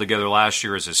put it all together last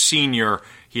year as a senior.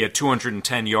 He had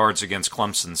 210 yards against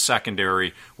Clemson's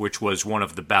secondary, which was one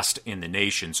of the best in the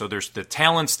nation. So there's the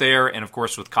talents there, and of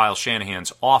course with Kyle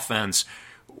Shanahan's offense,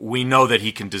 we know that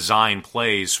he can design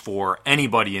plays for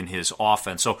anybody in his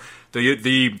offense. So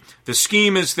the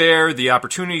scheme is there, the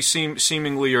opportunities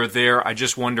seemingly are there. I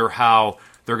just wonder how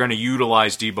they're going to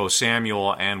utilize Deebo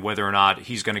Samuel and whether or not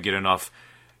he's going to get enough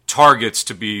targets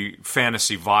to be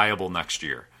fantasy viable next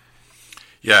year.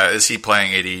 Yeah, is he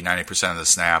playing 80-90% of the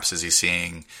snaps? Is he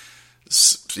seeing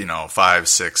 5,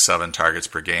 6, 7 targets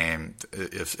per game.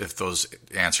 If those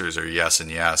answers are yes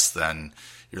and yes, then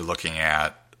you're looking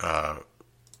at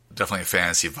definitely a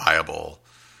fantasy viable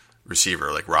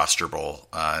receiver, like rosterable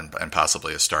and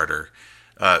possibly a starter.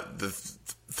 The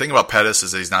thing about Pettis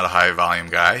is that he's not a high volume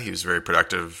guy. He was very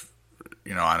productive,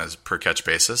 on his per catch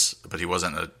basis, but he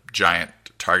wasn't a giant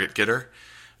target getter.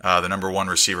 The number one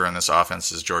receiver in this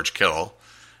offense is George Kittle.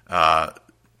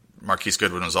 Marquise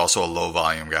Goodwin was also a low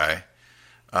volume guy.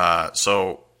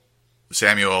 So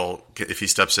Samuel, if he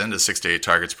steps into 6 to 8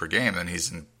 targets per game, then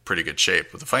he's in pretty good shape.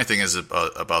 But the funny thing is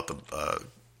about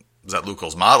Zach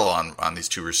Lukel's model on these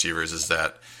two receivers is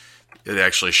that it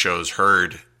actually shows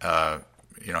Hurd,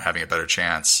 having a better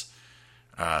chance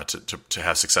to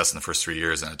have success in the first 3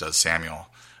 years than it does Samuel,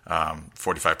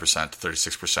 45% to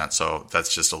 36%. So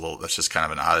that's just kind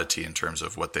of an oddity in terms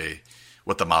of what the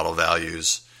model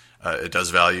values. It does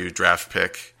value draft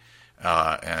pick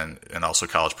and also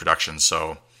college production.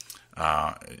 So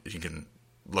you can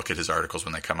look at his articles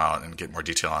when they come out and get more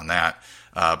detail on that.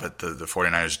 But the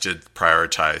 49ers did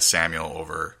prioritize Samuel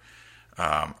over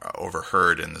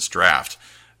Hurd in this draft.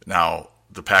 Now,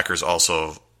 the Packers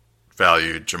also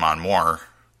valued Jamon Moore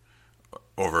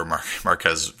over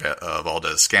Marquez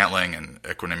Valdez-Scantling and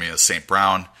Equinemius St.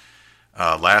 Brown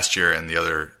last year, and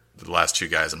the last two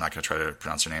guys, I'm not going to try to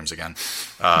pronounce their names again,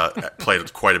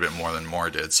 played quite a bit more than Moore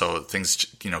did. So things,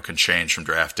 can change from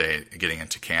draft day, getting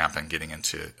into camp and getting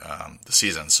into the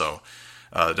season. So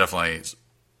definitely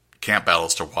camp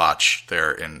battles to watch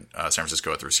there in San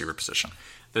Francisco at the receiver position.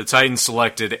 The Titans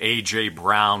selected A.J.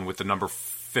 Brown with the number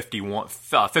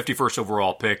 51st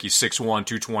overall pick. He's 6'1",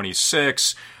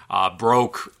 226.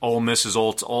 Broke Ole Miss's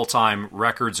all-time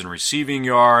records in receiving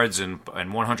yards and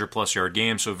 100-plus yard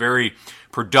games. So very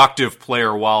productive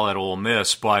player while at Ole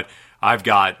Miss. But I've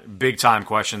got big-time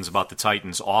questions about the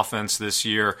Titans' offense this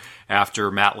year.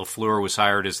 After Matt LaFleur was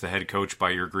hired as the head coach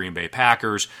by your Green Bay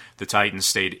Packers, the Titans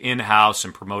stayed in-house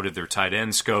and promoted their tight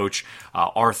ends coach,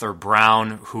 Arthur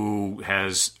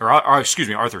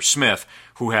Smith,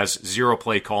 who has zero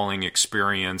play calling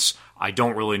experience. I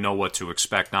don't really know what to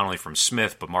expect, not only from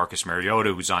Smith, but Marcus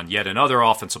Mariota, who's on yet another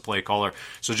offensive play caller.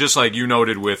 So just like you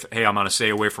noted with, hey, I'm going to stay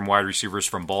away from wide receivers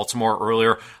from Baltimore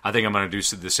earlier, I think I'm going to do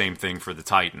the same thing for the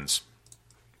Titans.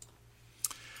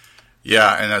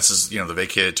 Yeah, and this is, the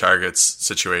vacated targets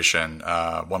situation.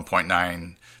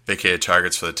 1.9 vacated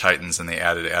targets for the Titans, and they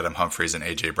added Adam Humphries and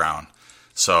A.J. Brown.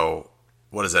 So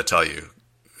what does that tell you?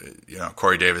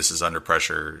 Corey Davis is under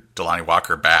pressure. Delanie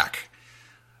Walker back.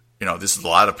 This is a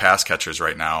lot of pass catchers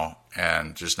right now,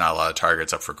 and just not a lot of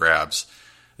targets up for grabs.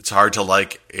 It's hard to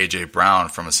like A.J. Brown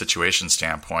from a situation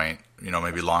standpoint.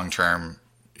 Maybe long-term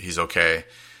he's okay.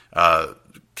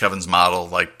 Kevin's model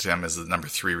liked him as the number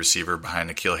 3 receiver behind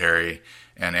N'Keal Harry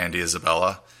and Andy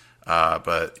Isabella,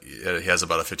 but he has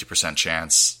about a 50%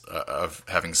 chance of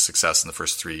having success in the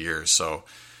first 3 years. So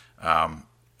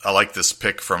I like this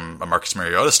pick from a Marcus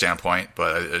Mariota standpoint,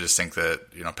 but I just think that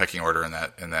pecking order in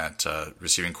that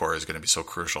receiving core is going to be so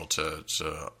crucial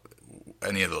to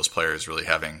any of those players really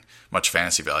having much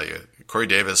fantasy value. Corey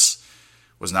Davis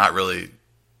was not really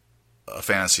a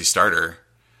fantasy starter.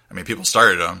 I mean, people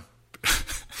started him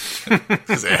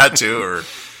because they had to, or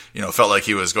felt like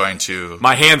he was going to.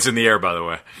 My hand's in the air, by the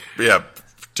way. Yeah,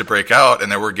 to break out,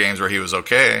 and there were games where he was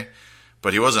okay.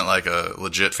 But he wasn't like a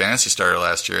legit fantasy starter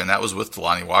last year, and that was with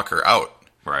Delanie Walker out.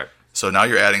 Right. So now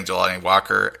you're adding Delanie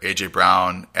Walker, A.J.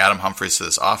 Brown, Adam Humphries to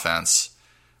this offense.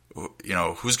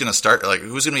 Who's going to start? Like,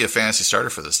 who's going to be a fantasy starter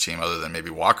for this team other than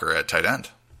maybe Walker at tight end?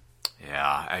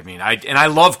 Yeah, I mean, I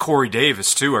love Corey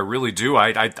Davis too. I really do.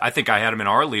 I think I had him in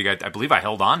our league. I believe I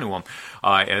held on to him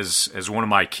as one of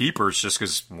my keepers, just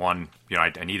because one, I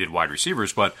needed wide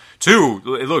receivers, but two,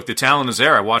 look, the talent is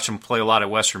there. I watched him play a lot at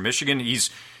Western Michigan.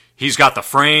 He's got the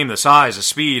frame, the size, the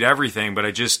speed, everything, but I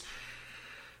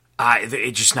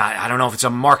don't know if it's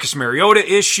a Marcus Mariota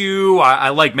issue. I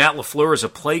like Matt LaFleur as a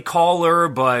play caller,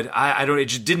 but it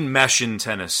just didn't mesh in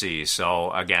Tennessee.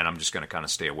 So again, I'm just going to kind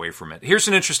of stay away from it. Here's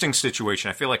an interesting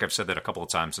situation. I feel like I've said that a couple of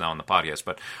times now on the podcast,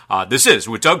 but this is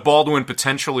with Doug Baldwin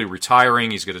potentially retiring.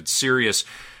 He's got a serious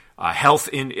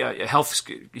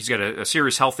he's got a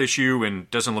serious health issue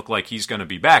and doesn't look like he's going to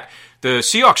be back. The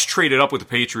Seahawks traded up with the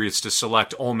Patriots to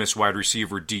select Ole Miss wide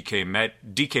receiver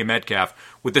DK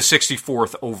Metcalf with the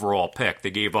 64th overall pick. They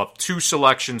gave up 2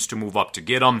 selections to move up to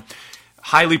get him.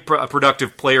 Highly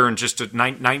productive player in just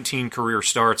 19 career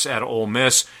starts at Ole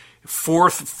Miss.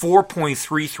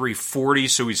 4.3340,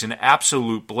 so he's an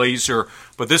absolute blazer.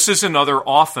 But this is another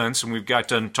offense, and we've got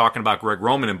done talking about Greg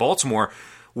Roman in Baltimore,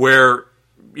 where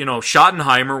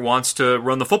Schottenheimer wants to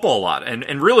run the football a lot.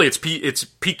 And really, it's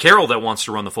Pete Carroll that wants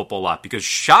to run the football a lot because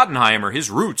Schottenheimer, his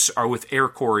roots are with Air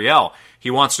Coryell.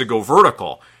 He wants to go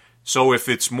vertical. So if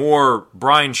it's more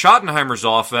Brian Schottenheimer's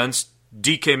offense,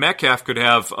 DK Metcalf could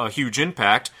have a huge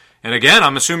impact. And again,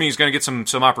 I'm assuming he's going to get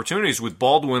some opportunities with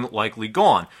Baldwin likely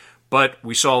gone. But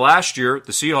we saw last year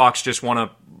the Seahawks just want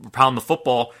to pound the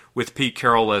football with Pete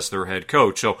Carroll as their head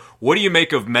coach. So what do you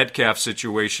make of Metcalf's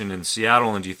situation in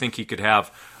Seattle, and do you think he could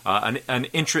have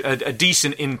a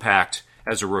decent impact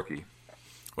as a rookie?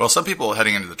 Well, some people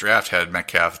heading into the draft had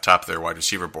Metcalf at the top of their wide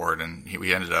receiver board, and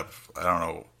we ended up,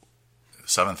 7th,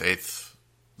 8th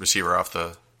receiver off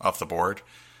the board.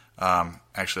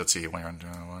 Actually, let's see,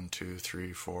 1, 2,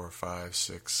 3, 4, 5,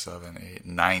 6, 7, 8,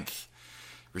 9th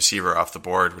receiver off the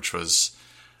board, which was,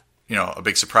 a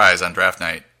big surprise on draft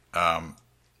night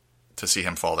to see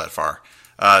him fall that far.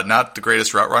 Not the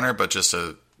greatest route runner, but just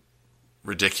a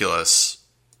ridiculous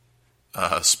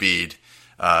speed,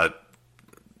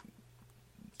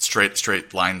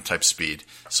 straight line type speed.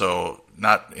 So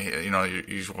not, you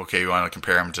want to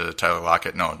compare him to Tyler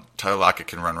Lockett. No, Tyler Lockett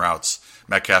can run routes.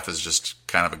 Metcalf is just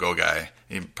kind of a go guy.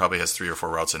 He probably has 3 or 4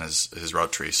 routes in his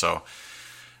route tree. So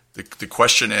the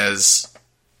question is,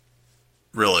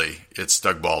 really, it's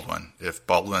Doug Baldwin. If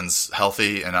Baldwin's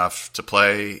healthy enough to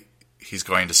play, he's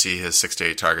going to see his 6 to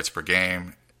 8 targets per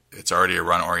game. It's already a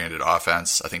run-oriented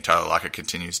offense. I think Tyler Lockett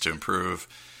continues to improve.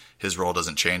 His role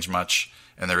doesn't change much,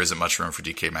 and there isn't much room for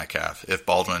DK Metcalf. If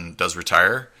Baldwin does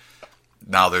retire,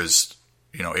 now there's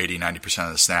 80, 90%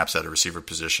 of the snaps at a receiver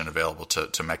position available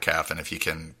to Metcalf, and if he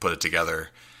can put it together,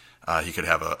 he could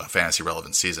have a fantasy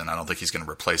relevant season. I don't think he's going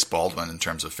to replace Baldwin in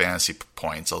terms of fantasy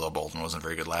points, although Baldwin wasn't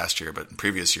very good last year, but in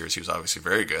previous years he was obviously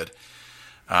very good.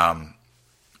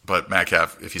 But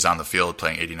Metcalf, if he's on the field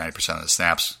playing 80, 90% of the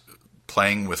snaps,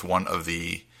 playing with one of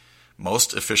the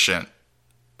most efficient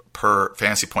per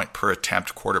fantasy point per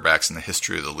attempt quarterbacks in the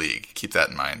history of the league, keep that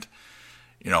in mind.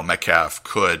 Metcalf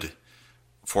could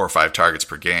 4 or 5 targets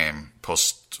per game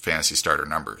post fantasy starter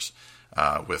numbers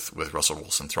with Russell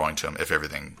Wilson throwing to him if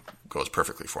everything goes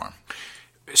perfectly for him.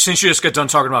 Since you just got done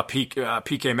talking about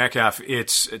DK Metcalf,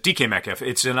 it's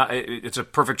a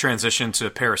perfect transition to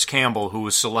Paris Campbell, who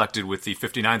was selected with the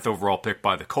 59th overall pick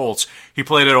by the Colts. He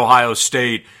played at Ohio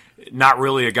State. Not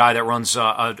really a guy that runs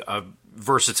a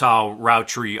versatile route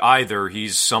tree either.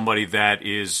 He's somebody that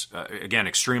is, again,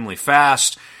 extremely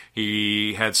fast.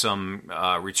 He had some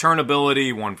return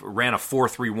ability, ran a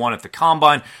 4.31 at the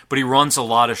combine, but he runs a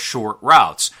lot of short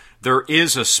routes. There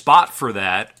is a spot for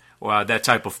that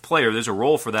type of player. There's a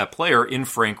role for that player in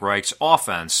Frank Reich's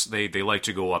offense. They like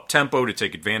to go up tempo to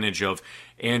take advantage of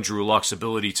Andrew Luck's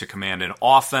ability to command an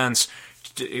offense.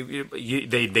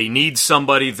 They need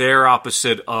somebody there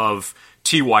opposite of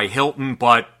T.Y. Hilton,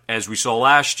 but as we saw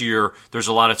last year, there's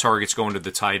a lot of targets going to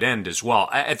the tight end as well.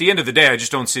 At the end of the day, I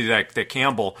just don't see that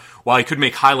Campbell, while he could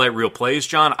make highlight reel plays,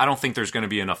 John, I don't think there's going to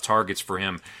be enough targets for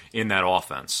him in that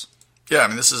offense. Yeah,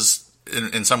 this is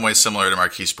in some ways similar to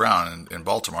Marquise Brown in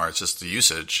Baltimore. It's just the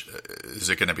usage. Is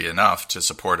it going to be enough to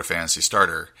support a fantasy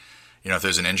starter? If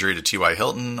there's an injury to T.Y.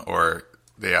 Hilton, or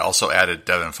they also added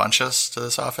Devin Funchess to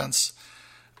this offense,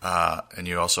 and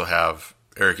you also have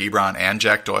Eric Ebron and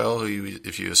Jack Doyle, who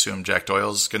if you assume Jack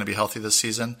Doyle's going to be healthy this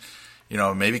season,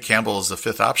 maybe Campbell is the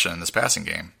 5th option in this passing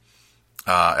game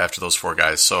after those 4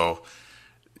 guys. So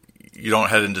you don't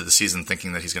head into the season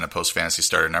thinking that he's going to post fantasy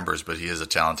starter numbers, but he is a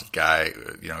talented guy,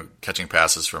 catching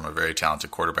passes from a very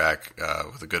talented quarterback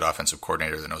with a good offensive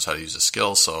coordinator that knows how to use his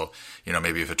skills. So,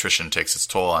 maybe if attrition takes its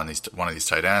toll on one of these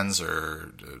tight ends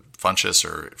or Funchess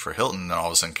or for Hilton, then all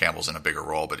of a sudden Campbell's in a bigger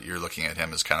role, but you're looking at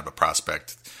him as kind of a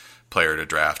prospect player to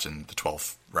draft in the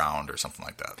 12th round or something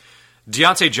like that.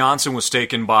 Deontay Johnson was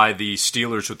taken by the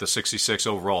Steelers with the 66th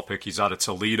overall pick. He's out of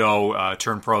Toledo,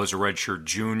 turned pro as a redshirt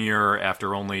junior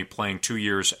after only playing 2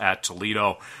 years at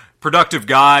Toledo. Productive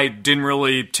guy, didn't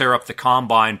really tear up the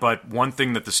combine, but one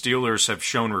thing that the Steelers have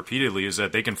shown repeatedly is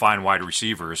that they can find wide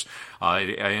receivers.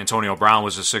 Antonio Brown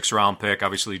was a 6th-round pick.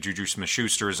 Obviously, Juju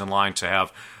Smith-Schuster is in line to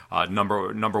have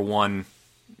number 1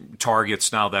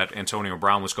 targets now that Antonio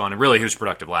Brown was gone, and really he was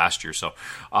productive last year. So,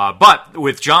 but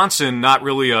with Johnson, not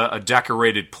really a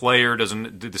decorated player,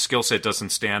 the skill set doesn't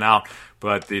stand out,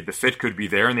 but the fit could be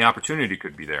there and the opportunity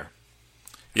could be there.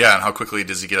 Yeah, and how quickly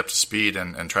does he get up to speed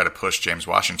and try to push James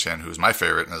Washington, who's my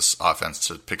favorite in this offense,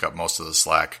 to pick up most of the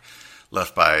slack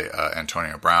left by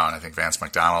Antonio Brown. I think Vance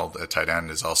McDonald at tight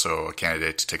end is also a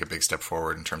candidate to take a big step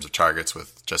forward in terms of targets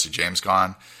with Jesse James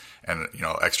gone, and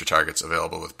extra targets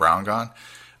available with Brown gone.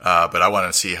 But I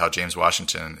want to see how James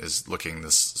Washington is looking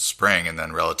this spring, and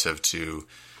then relative to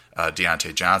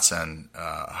Deontay Johnson,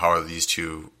 how are these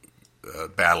two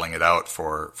battling it out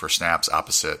for snaps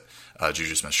opposite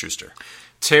Juju Smith-Schuster.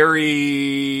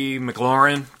 Terry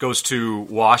McLaurin goes to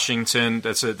Washington.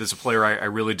 That's a player I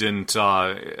really didn't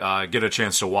get a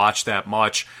chance to watch that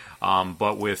much.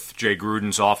 But with Jay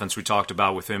Gruden's offense, we talked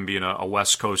about with him being a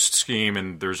West Coast scheme,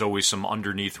 and there's always some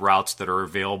underneath routes that are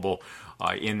available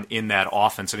in that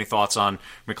offense. Any thoughts on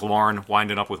McLaurin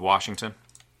winding up with Washington?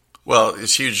 Well,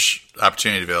 it's huge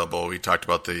opportunity available. We talked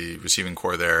about the receiving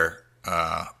core there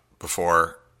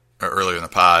before, or earlier in the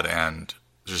pod, and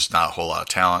there's just not a whole lot of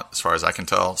talent as far as I can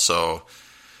tell. So,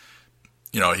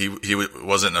 he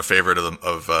wasn't a favorite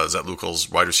of Zet Lukel's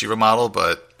wide receiver model,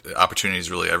 but opportunity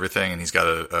is really everything, and he's got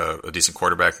a decent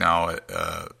quarterback now,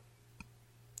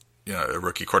 a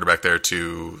rookie quarterback there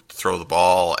to throw the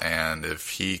ball, and if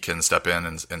he can step in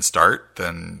and start,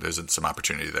 then there's some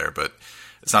opportunity there. But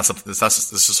it's not something.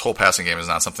 This whole passing game is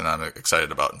not something I'm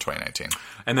excited about in 2019.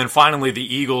 And then finally, the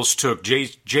Eagles took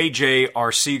J.J.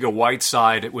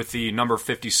 Arcega-Whiteside with the number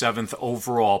 57th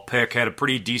overall pick. Had a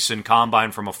pretty decent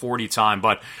combine from a 40 time,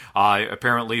 but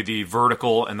apparently the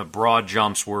vertical and the broad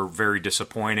jumps were very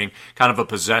disappointing. Kind of a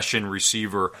possession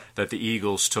receiver that the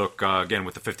Eagles took again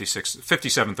with the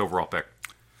 57th overall pick.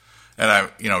 And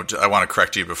I want to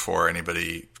correct you before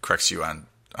anybody corrects you on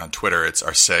Twitter. It's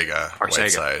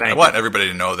Arcega-Whiteside. I want everybody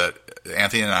to know that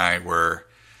Anthony and I were,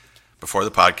 before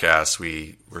the podcast,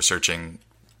 we were searching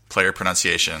player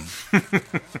pronunciation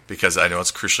because I know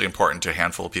it's crucially important to a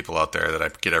handful of people out there that I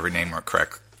get every name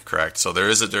correct. So there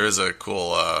is a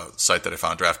cool site that I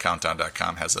found,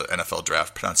 draftcountdown.com, has an NFL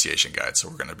draft pronunciation guide. So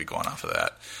we're going to be going off of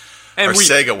that. And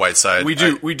Arcega-Whiteside. We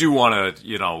do want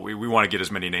to, we want to get as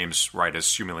many names right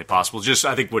as humanly possible. Just,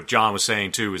 I think what John was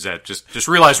saying too is that just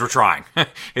realize we're trying.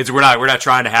 We're not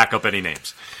trying to hack up any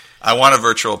names. I want a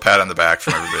virtual pat on the back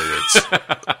from everybody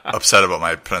that's upset about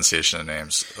my pronunciation of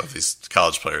names of these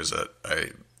college players that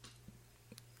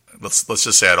let's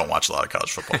just say I don't watch a lot of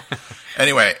college football.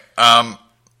 Anyway,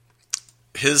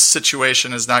 his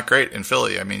situation is not great in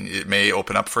Philly. I mean, it may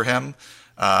open up for him,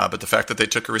 but the fact that they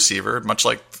took a receiver, much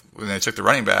like when they took the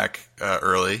running back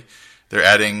early, they're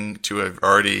adding to an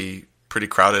already pretty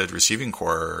crowded receiving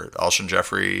core. Alshon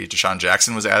Jeffrey, Deshaun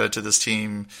Jackson was added to this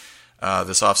team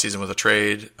this offseason with a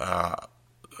trade,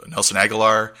 Nelson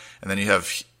Aguilar, and then you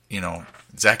have,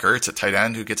 Zach Ertz at tight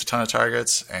end who gets a ton of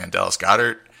targets, and Dallas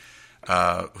Goedert,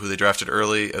 who they drafted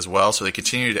early as well. So they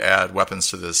continue to add weapons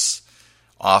to this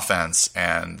offense,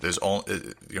 and there's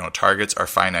only, targets are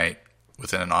finite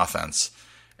within an offense,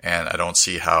 and I don't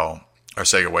see how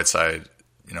Arcega-Whiteside,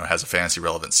 has a fantasy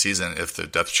relevant season if the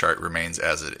depth chart remains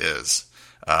as it is.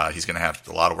 He's going to have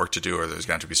a lot of work to do, or there's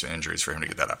going to be some injuries for him to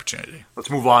get that opportunity. Let's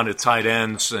move on to tight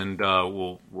ends, and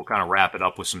we'll kind of wrap it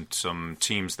up with some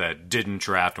teams that didn't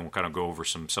draft, and we'll kind of go over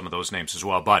some of those names as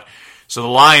well. But so the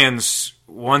Lions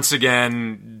once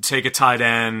again take a tight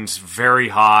end very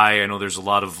high. I know there's a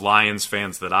lot of Lions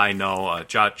fans that I know.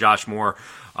 Josh Moore,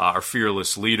 our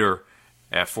fearless leader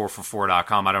at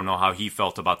 4for4.com. I don't know how he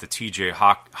felt about the T.J.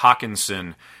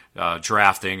 Hawkinson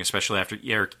drafting, especially after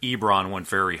Eric Ebron went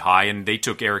very high, and they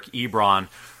took Eric Ebron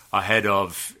ahead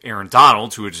of Aaron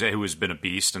Donald, who has been a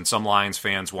beast, and some Lions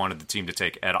fans wanted the team to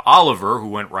take Ed Oliver, who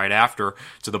went right after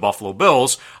to the Buffalo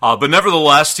Bills. But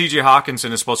nevertheless, T.J.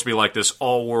 Hawkinson is supposed to be like this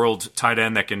all-world tight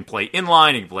end that can play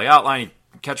inline, he can play outline, he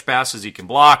can catch passes, he can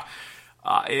block.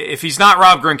 If he's not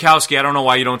Rob Gronkowski, I don't know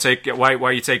why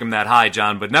you take him that high,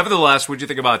 John. But nevertheless, what do you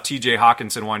think about T.J.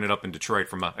 Hawkinson winding up in Detroit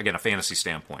from a fantasy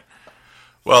standpoint?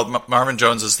 Well, Marvin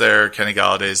Jones is there. Kenny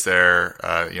Galladay's there.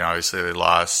 Obviously they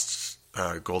lost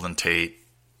Golden Tate.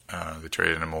 They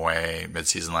traded him away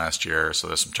midseason last year, so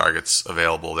there's some targets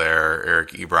available there.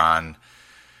 Eric Ebron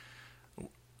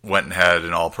went and had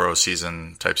an all-pro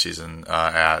season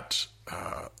at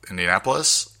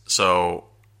Indianapolis. So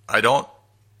I don't.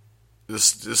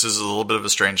 This is a little bit of a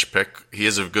strange pick. He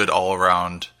is a good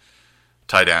all-around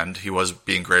tight end. He was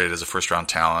being graded as a first-round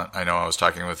talent. I know I was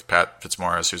talking with Pat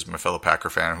Fitzmaurice, who's my fellow Packer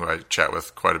fan, who I chat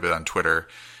with quite a bit on Twitter,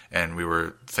 and we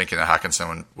were thinking that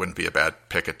Hawkinson wouldn't be a bad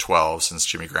pick at 12 since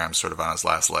Jimmy Graham's sort of on his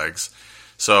last legs.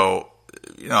 So,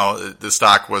 the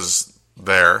stock was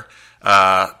there.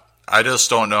 I just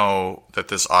don't know that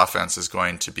this offense is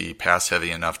going to be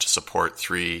pass-heavy enough to support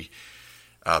three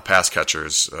pass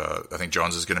catchers. I think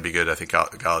Jones is going to be good. I think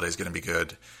Galladay is going to be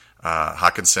good.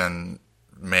 Hawkinson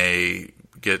may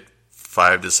get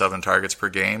 5 to 7 targets per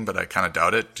game, but I kind of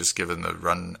doubt it, just given the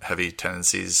run-heavy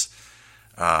tendencies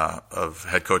of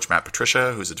head coach Matt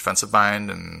Patricia, who's a defensive mind,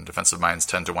 and defensive minds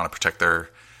tend to want to protect their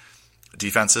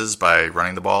defenses by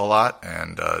running the ball a lot,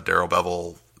 and Darrell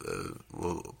Bevel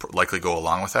will likely go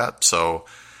along with that. So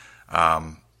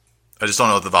I I just don't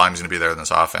know if the volume is going to be there in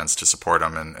this offense to support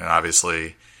him. And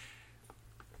obviously,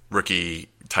 rookie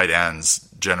tight ends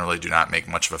generally do not make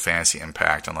much of a fantasy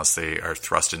impact unless they are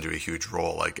thrust into a huge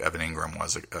role like Evan Ingram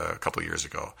was a couple of years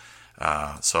ago.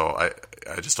 So I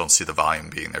just don't see the volume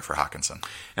being there for Hockenson.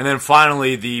 And then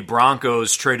finally, the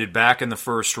Broncos traded back in the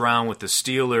first round with the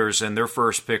Steelers, and their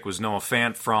first pick was Noah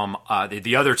Fant from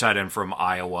the other tight end from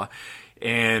Iowa.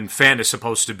 And Fant is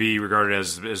supposed to be regarded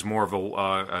as more of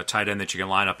a tight end that you can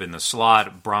line up in the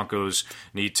slot. Broncos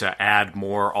need to add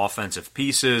more offensive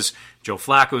pieces. Joe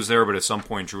Flacco's there, but at some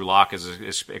point Drew Lock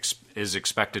is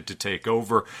expected to take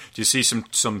over. Do you see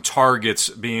some targets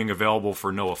being available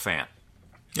for Noah Fant?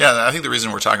 Yeah, I think the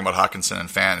reason we're talking about Hockenson and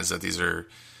Fant is that these are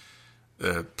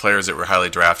players that were highly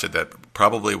drafted that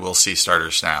probably will see starter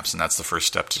snaps, and that's the first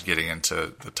step to getting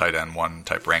into the tight end one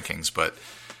type rankings. But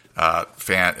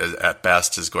Fant, at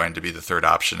best, is going to be the third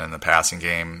option in the passing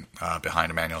game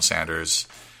behind Emmanuel Sanders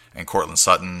and Cortland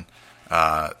Sutton.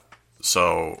 And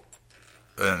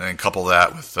couple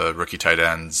that with the rookie tight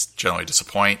ends generally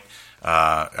disappoint. He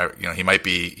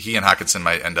and Hockenson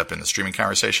might end up in the streaming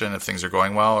conversation if things are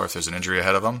going well or if there's an injury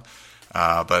ahead of them.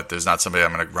 But there's not somebody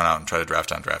I'm going to run out and try to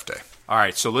draft on draft day. All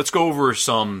right, so let's go over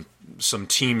some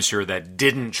teams here that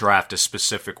didn't draft a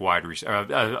specific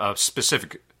a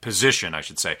specific position, I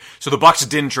should say. So the Bucs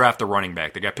didn't draft the running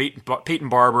back. They got Peyton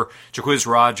Barber, Jacquizz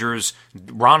Rodgers,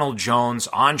 Ronald Jones,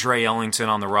 Andre Ellington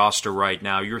on the roster right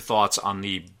now. Your thoughts on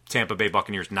the Tampa Bay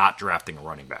Buccaneers not drafting a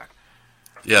running back?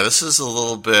 Yeah, this is a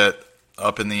little bit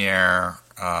up in the air.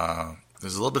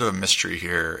 There's a little bit of a mystery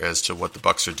here as to what the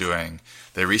Bucs are doing.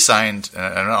 They re-signed, and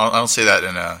I don't say that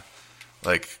in a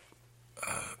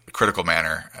critical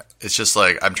manner. It's just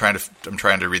like I'm trying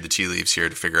to read the tea leaves here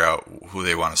to figure out who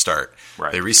they want to start.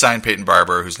 Right. They re-signed Peyton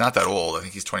Barber, who's not that old. I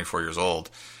think he's 24 years old.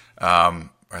 I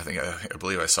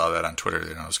believe I saw that on Twitter,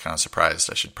 and I was kind of surprised.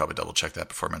 I should probably double check that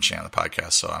before mentioning it on the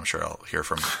podcast. So I'm sure I'll hear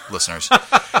from listeners.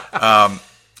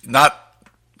 Not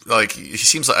like he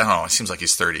seems like, I don't know. He seems like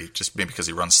he's 30, just maybe because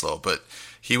he runs slow. But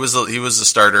he was a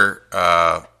starter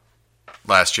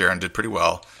last year and did pretty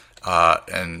well.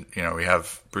 And we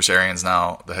have Bruce Arians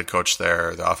now, the head coach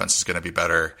there. The offense is going to be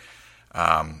better.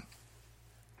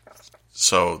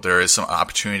 So there is some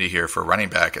opportunity here for running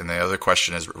back. And the other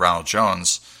question is Ronald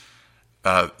Jones.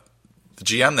 The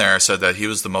GM there said that he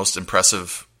was the most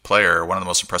impressive player, one of the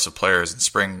most impressive players in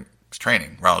spring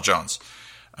training, Ronald Jones.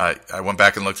 I went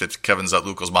back and looked at Kevin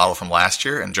Zutlukel's model from last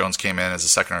year, and Jones came in as a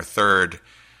second or third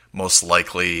most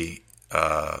likely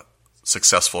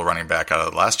successful running back out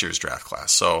of last year's draft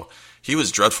class. So he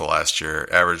was dreadful last year,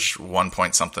 averaged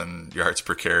 1-point-something yards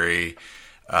per carry,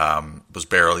 was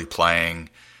barely playing.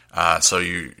 So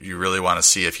you really want to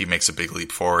see if he makes a big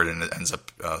leap forward and it ends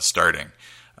up starting.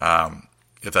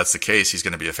 If that's the case, he's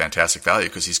going to be a fantastic value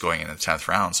because he's going in the 10th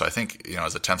round. So I think,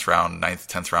 as a 10th round, 9th,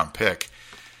 10th round pick,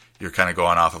 you're kind of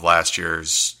going off of last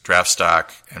year's draft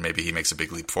stock, and maybe he makes a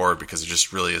big leap forward because there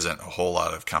just really isn't a whole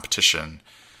lot of competition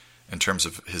in terms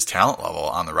of his talent level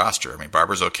on the roster. I mean,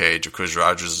 Barber's okay, Jacquizz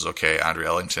Rodgers is okay, Andre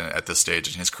Ellington at this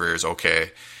stage in his career is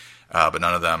okay, but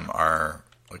none of them are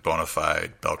like bona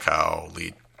fide bell cow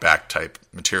lead back type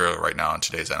material right now in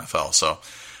today's NFL. So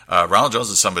Ronald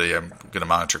Jones is somebody I'm going to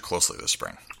monitor closely this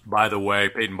spring. By the way,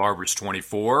 Peyton Barber's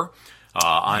 24.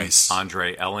 Nice.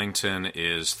 Andre Ellington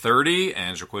is 30,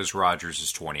 and Jacquizz Rodgers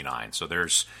is 29. So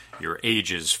there's your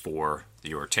ages for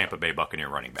your Tampa Bay Buccaneer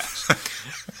running backs.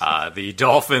 The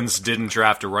Dolphins didn't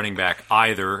draft a running back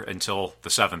either until the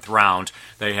 7th round.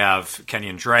 They have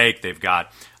Kenyan Drake. They've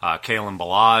got Kalen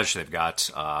Ballage. They've got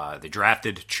they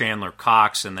drafted Chandler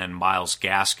Cox and then Miles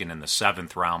Gaskin in the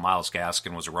 7th round. Miles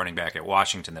Gaskin was a running back at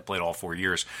Washington that played all 4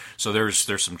 years. So there's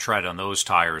some tread on those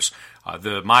tires.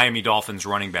 The Miami Dolphins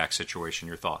running back situation,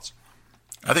 your thoughts?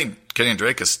 I think Kenyan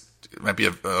Drake might be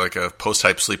a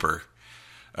post-hype sleeper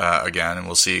again, and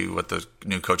we'll see what the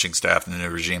new coaching staff and the new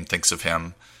regime thinks of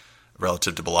him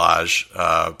relative to Ballage.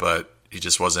 But he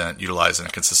just wasn't utilized in a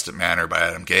consistent manner by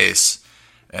Adam Gase,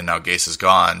 and now Gase is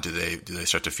gone. Do they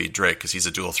start to feed Drake because he's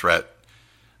a dual threat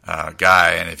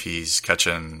guy, and if he's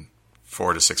catching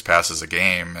 4 to 6 passes a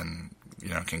game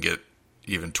and can get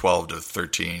even 12 to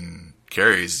 13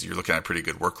 carries, you're looking at a pretty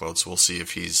good workload. So we'll see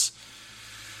if he's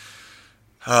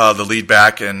the lead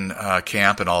back in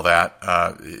camp and all that.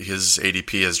 His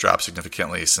ADP has dropped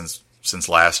significantly since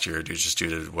last year, due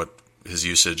to what his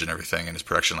usage and everything and his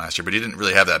production last year. But he didn't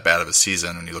really have that bad of a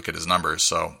season when you look at his numbers.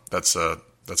 So that's a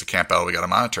camp battle we got to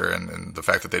monitor. And the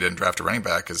fact that they didn't draft a running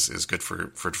back is good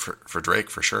for Drake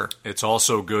for sure. It's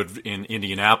also good in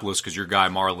Indianapolis because your guy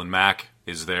Marlon Mack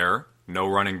is there. no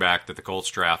running back that the Colts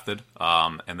drafted,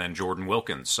 and then Jordan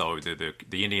Wilkins. So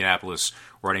the Indianapolis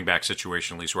running back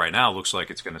situation, at least right now, looks like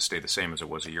it's going to stay the same as it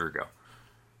was a year ago.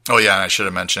 Oh, yeah, and I should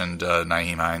have mentioned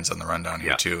Nyheim Hines on the rundown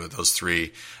here, too. Those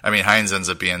three. I mean, Hines ends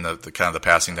up being the kind of the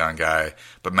passing down guy,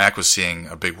 but Mack was seeing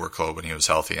a big workload when he was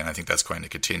healthy, and I think that's going to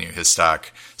continue. His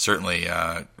stock certainly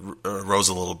rose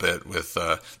a little bit with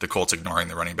the Colts ignoring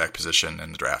the running back position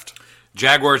in the draft.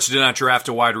 Jaguars did not draft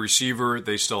a wide receiver.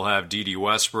 They still have D.D.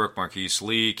 Westbrook, Marquise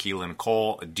Lee, Keelan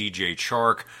Cole, DJ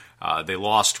Chark. They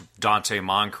lost Dante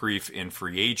Moncrief in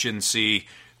free agency.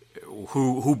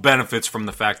 Who benefits from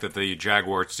the fact that the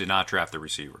Jaguars did not draft the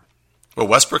receiver? Well,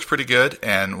 Westbrook's pretty good,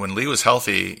 and when Lee was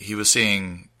healthy, he was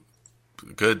seeing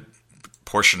a good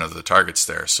portion of the targets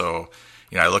there. So,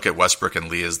 I look at Westbrook and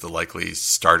Lee as the likely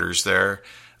starters there.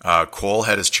 Cole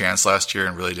had his chance last year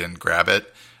and really didn't grab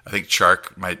it. I think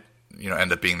Chark might,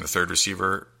 end up being the third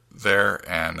receiver there,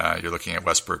 and you're looking at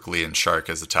Westbrook, Lee, and Chark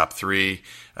as the top three.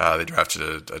 They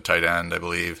drafted a tight end, I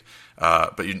believe.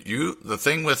 But the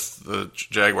thing with the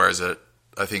Jaguars that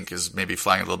I think is maybe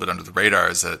flying a little bit under the radar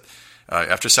is that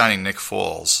after signing Nick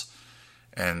Foles,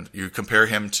 and you compare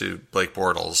him to Blake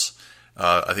Bortles,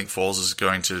 I think Foles is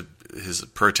his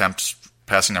per attempt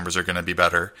passing numbers are going to be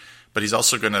better, but he's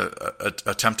also going to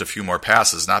attempt a few more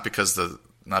passes, not because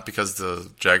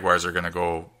the Jaguars are going to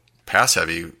go pass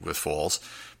heavy with Foles,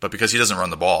 but because he doesn't run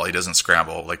the ball, he doesn't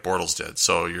scramble like Bortles did.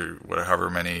 So however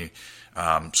many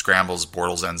scrambles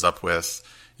Bortles ends up with,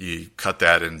 you cut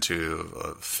that into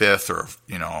a fifth or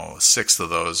sixth of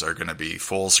those are going to be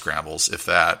Foles scrambles, if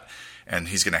that, and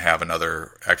he's going to have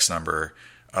another X number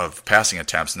of passing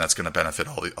attempts, and that's going to benefit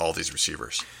all these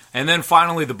receivers. And then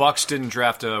finally, the Bucs didn't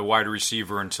draft a wide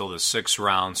receiver until the 6th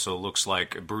round, so it looks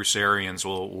like Bruce Arians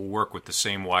will work with the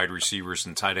same wide receivers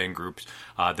and tight end groups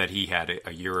that he had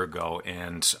a year ago.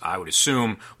 And I would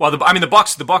assume, the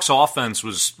Bucs offense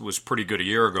was pretty good a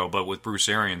year ago, but with Bruce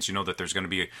Arians, you know that there's going to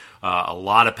be a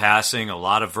lot of passing, a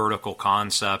lot of vertical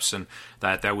concepts, and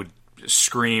that would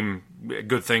scream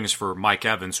good things for Mike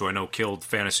Evans, who I know killed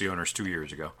fantasy owners 2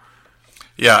 years ago.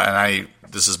 Yeah, and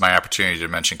this is my opportunity to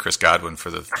mention Chris Godwin for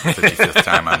the 55th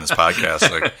time on this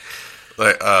podcast.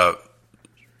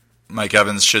 Mike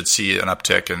Evans should see an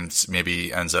uptick and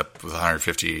maybe ends up with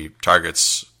 150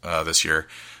 targets this year,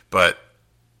 but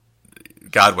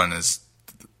Godwin is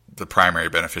the primary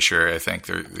beneficiary. I think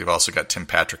they've also got Tim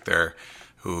Patrick there,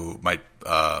 who might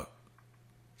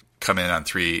come in on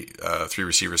three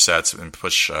receiver sets and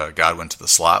push Godwin to the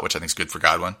slot, which I think is good for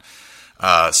Godwin.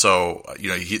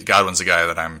 Godwin's the guy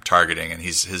that I'm targeting, and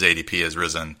his ADP has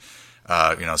risen,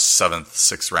 7th,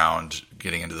 6th round,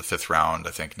 getting into the 5th round, I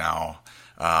think now.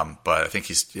 But I think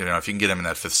he's, if you can get him in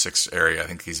that 5th, 6th area, I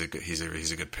think he's a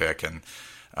good pick. And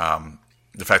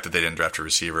the fact that they didn't draft a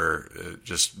receiver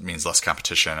just means less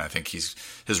competition. I think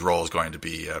his role is going to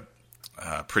be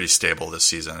pretty stable this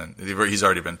season, and he's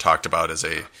already been talked about as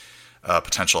a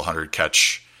potential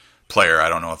 100-catch player. I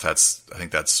don't know if I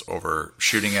think that's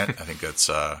overshooting it. I think that's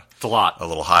it's a lot, a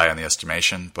little high on the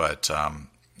estimation, but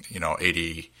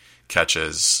 80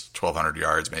 catches, 1,200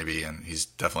 yards maybe, and he's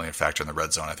definitely a factor in the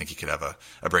red zone. I think he could have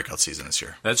a breakout season this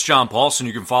year. That's John Paulsen.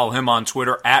 You can follow him on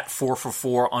Twitter at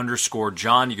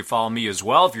 4for4_John. You can follow me as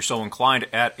well if you're so inclined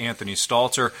at Anthony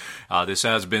Stalter. This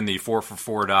has been the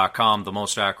 4for4.com, the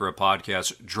most accurate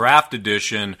podcast, draft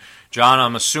edition. John,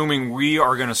 I'm assuming we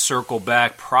are going to circle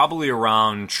back probably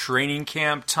around training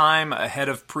camp time ahead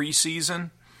of preseason.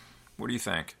 What do you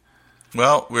think?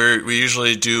 Well, we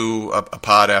usually do a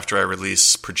pod after I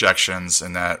release projections,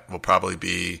 and that will probably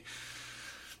be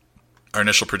our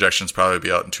initial projections probably be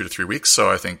out in 2 to 3 weeks.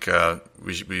 So I think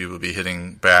we will be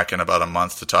hitting back in about a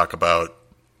month to talk about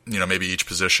maybe each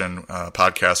position,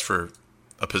 podcast for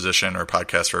a position or a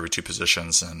podcast for every 2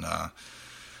 positions, and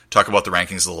talk about the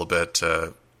rankings a little bit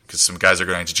because some guys are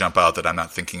going to jump out that I'm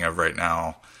not thinking of right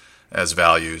now as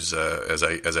values as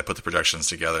I put the projections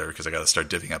together, because I got to start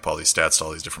divvying up all these stats to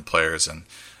all these different players, and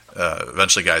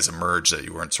eventually guys emerge that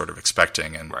you weren't sort of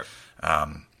expecting, and right.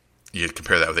 You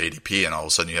compare that with ADP, and all of a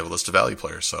sudden you have a list of value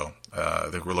players. So I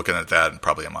think we're looking at that in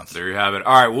probably a month. There you have it.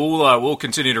 All right, we'll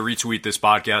continue to retweet this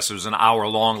podcast. It was an hour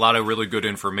long, a lot of really good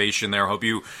information there. Hope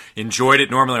you enjoyed it.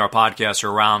 Normally our podcasts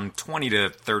are around 20 to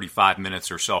 35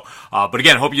 minutes or so. But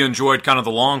again, hope you enjoyed kind of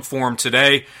the long form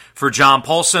today. For John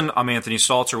Paulsen, I'm Anthony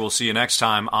Stalter. We'll see you next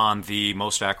time on the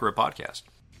Most Accurate Podcast.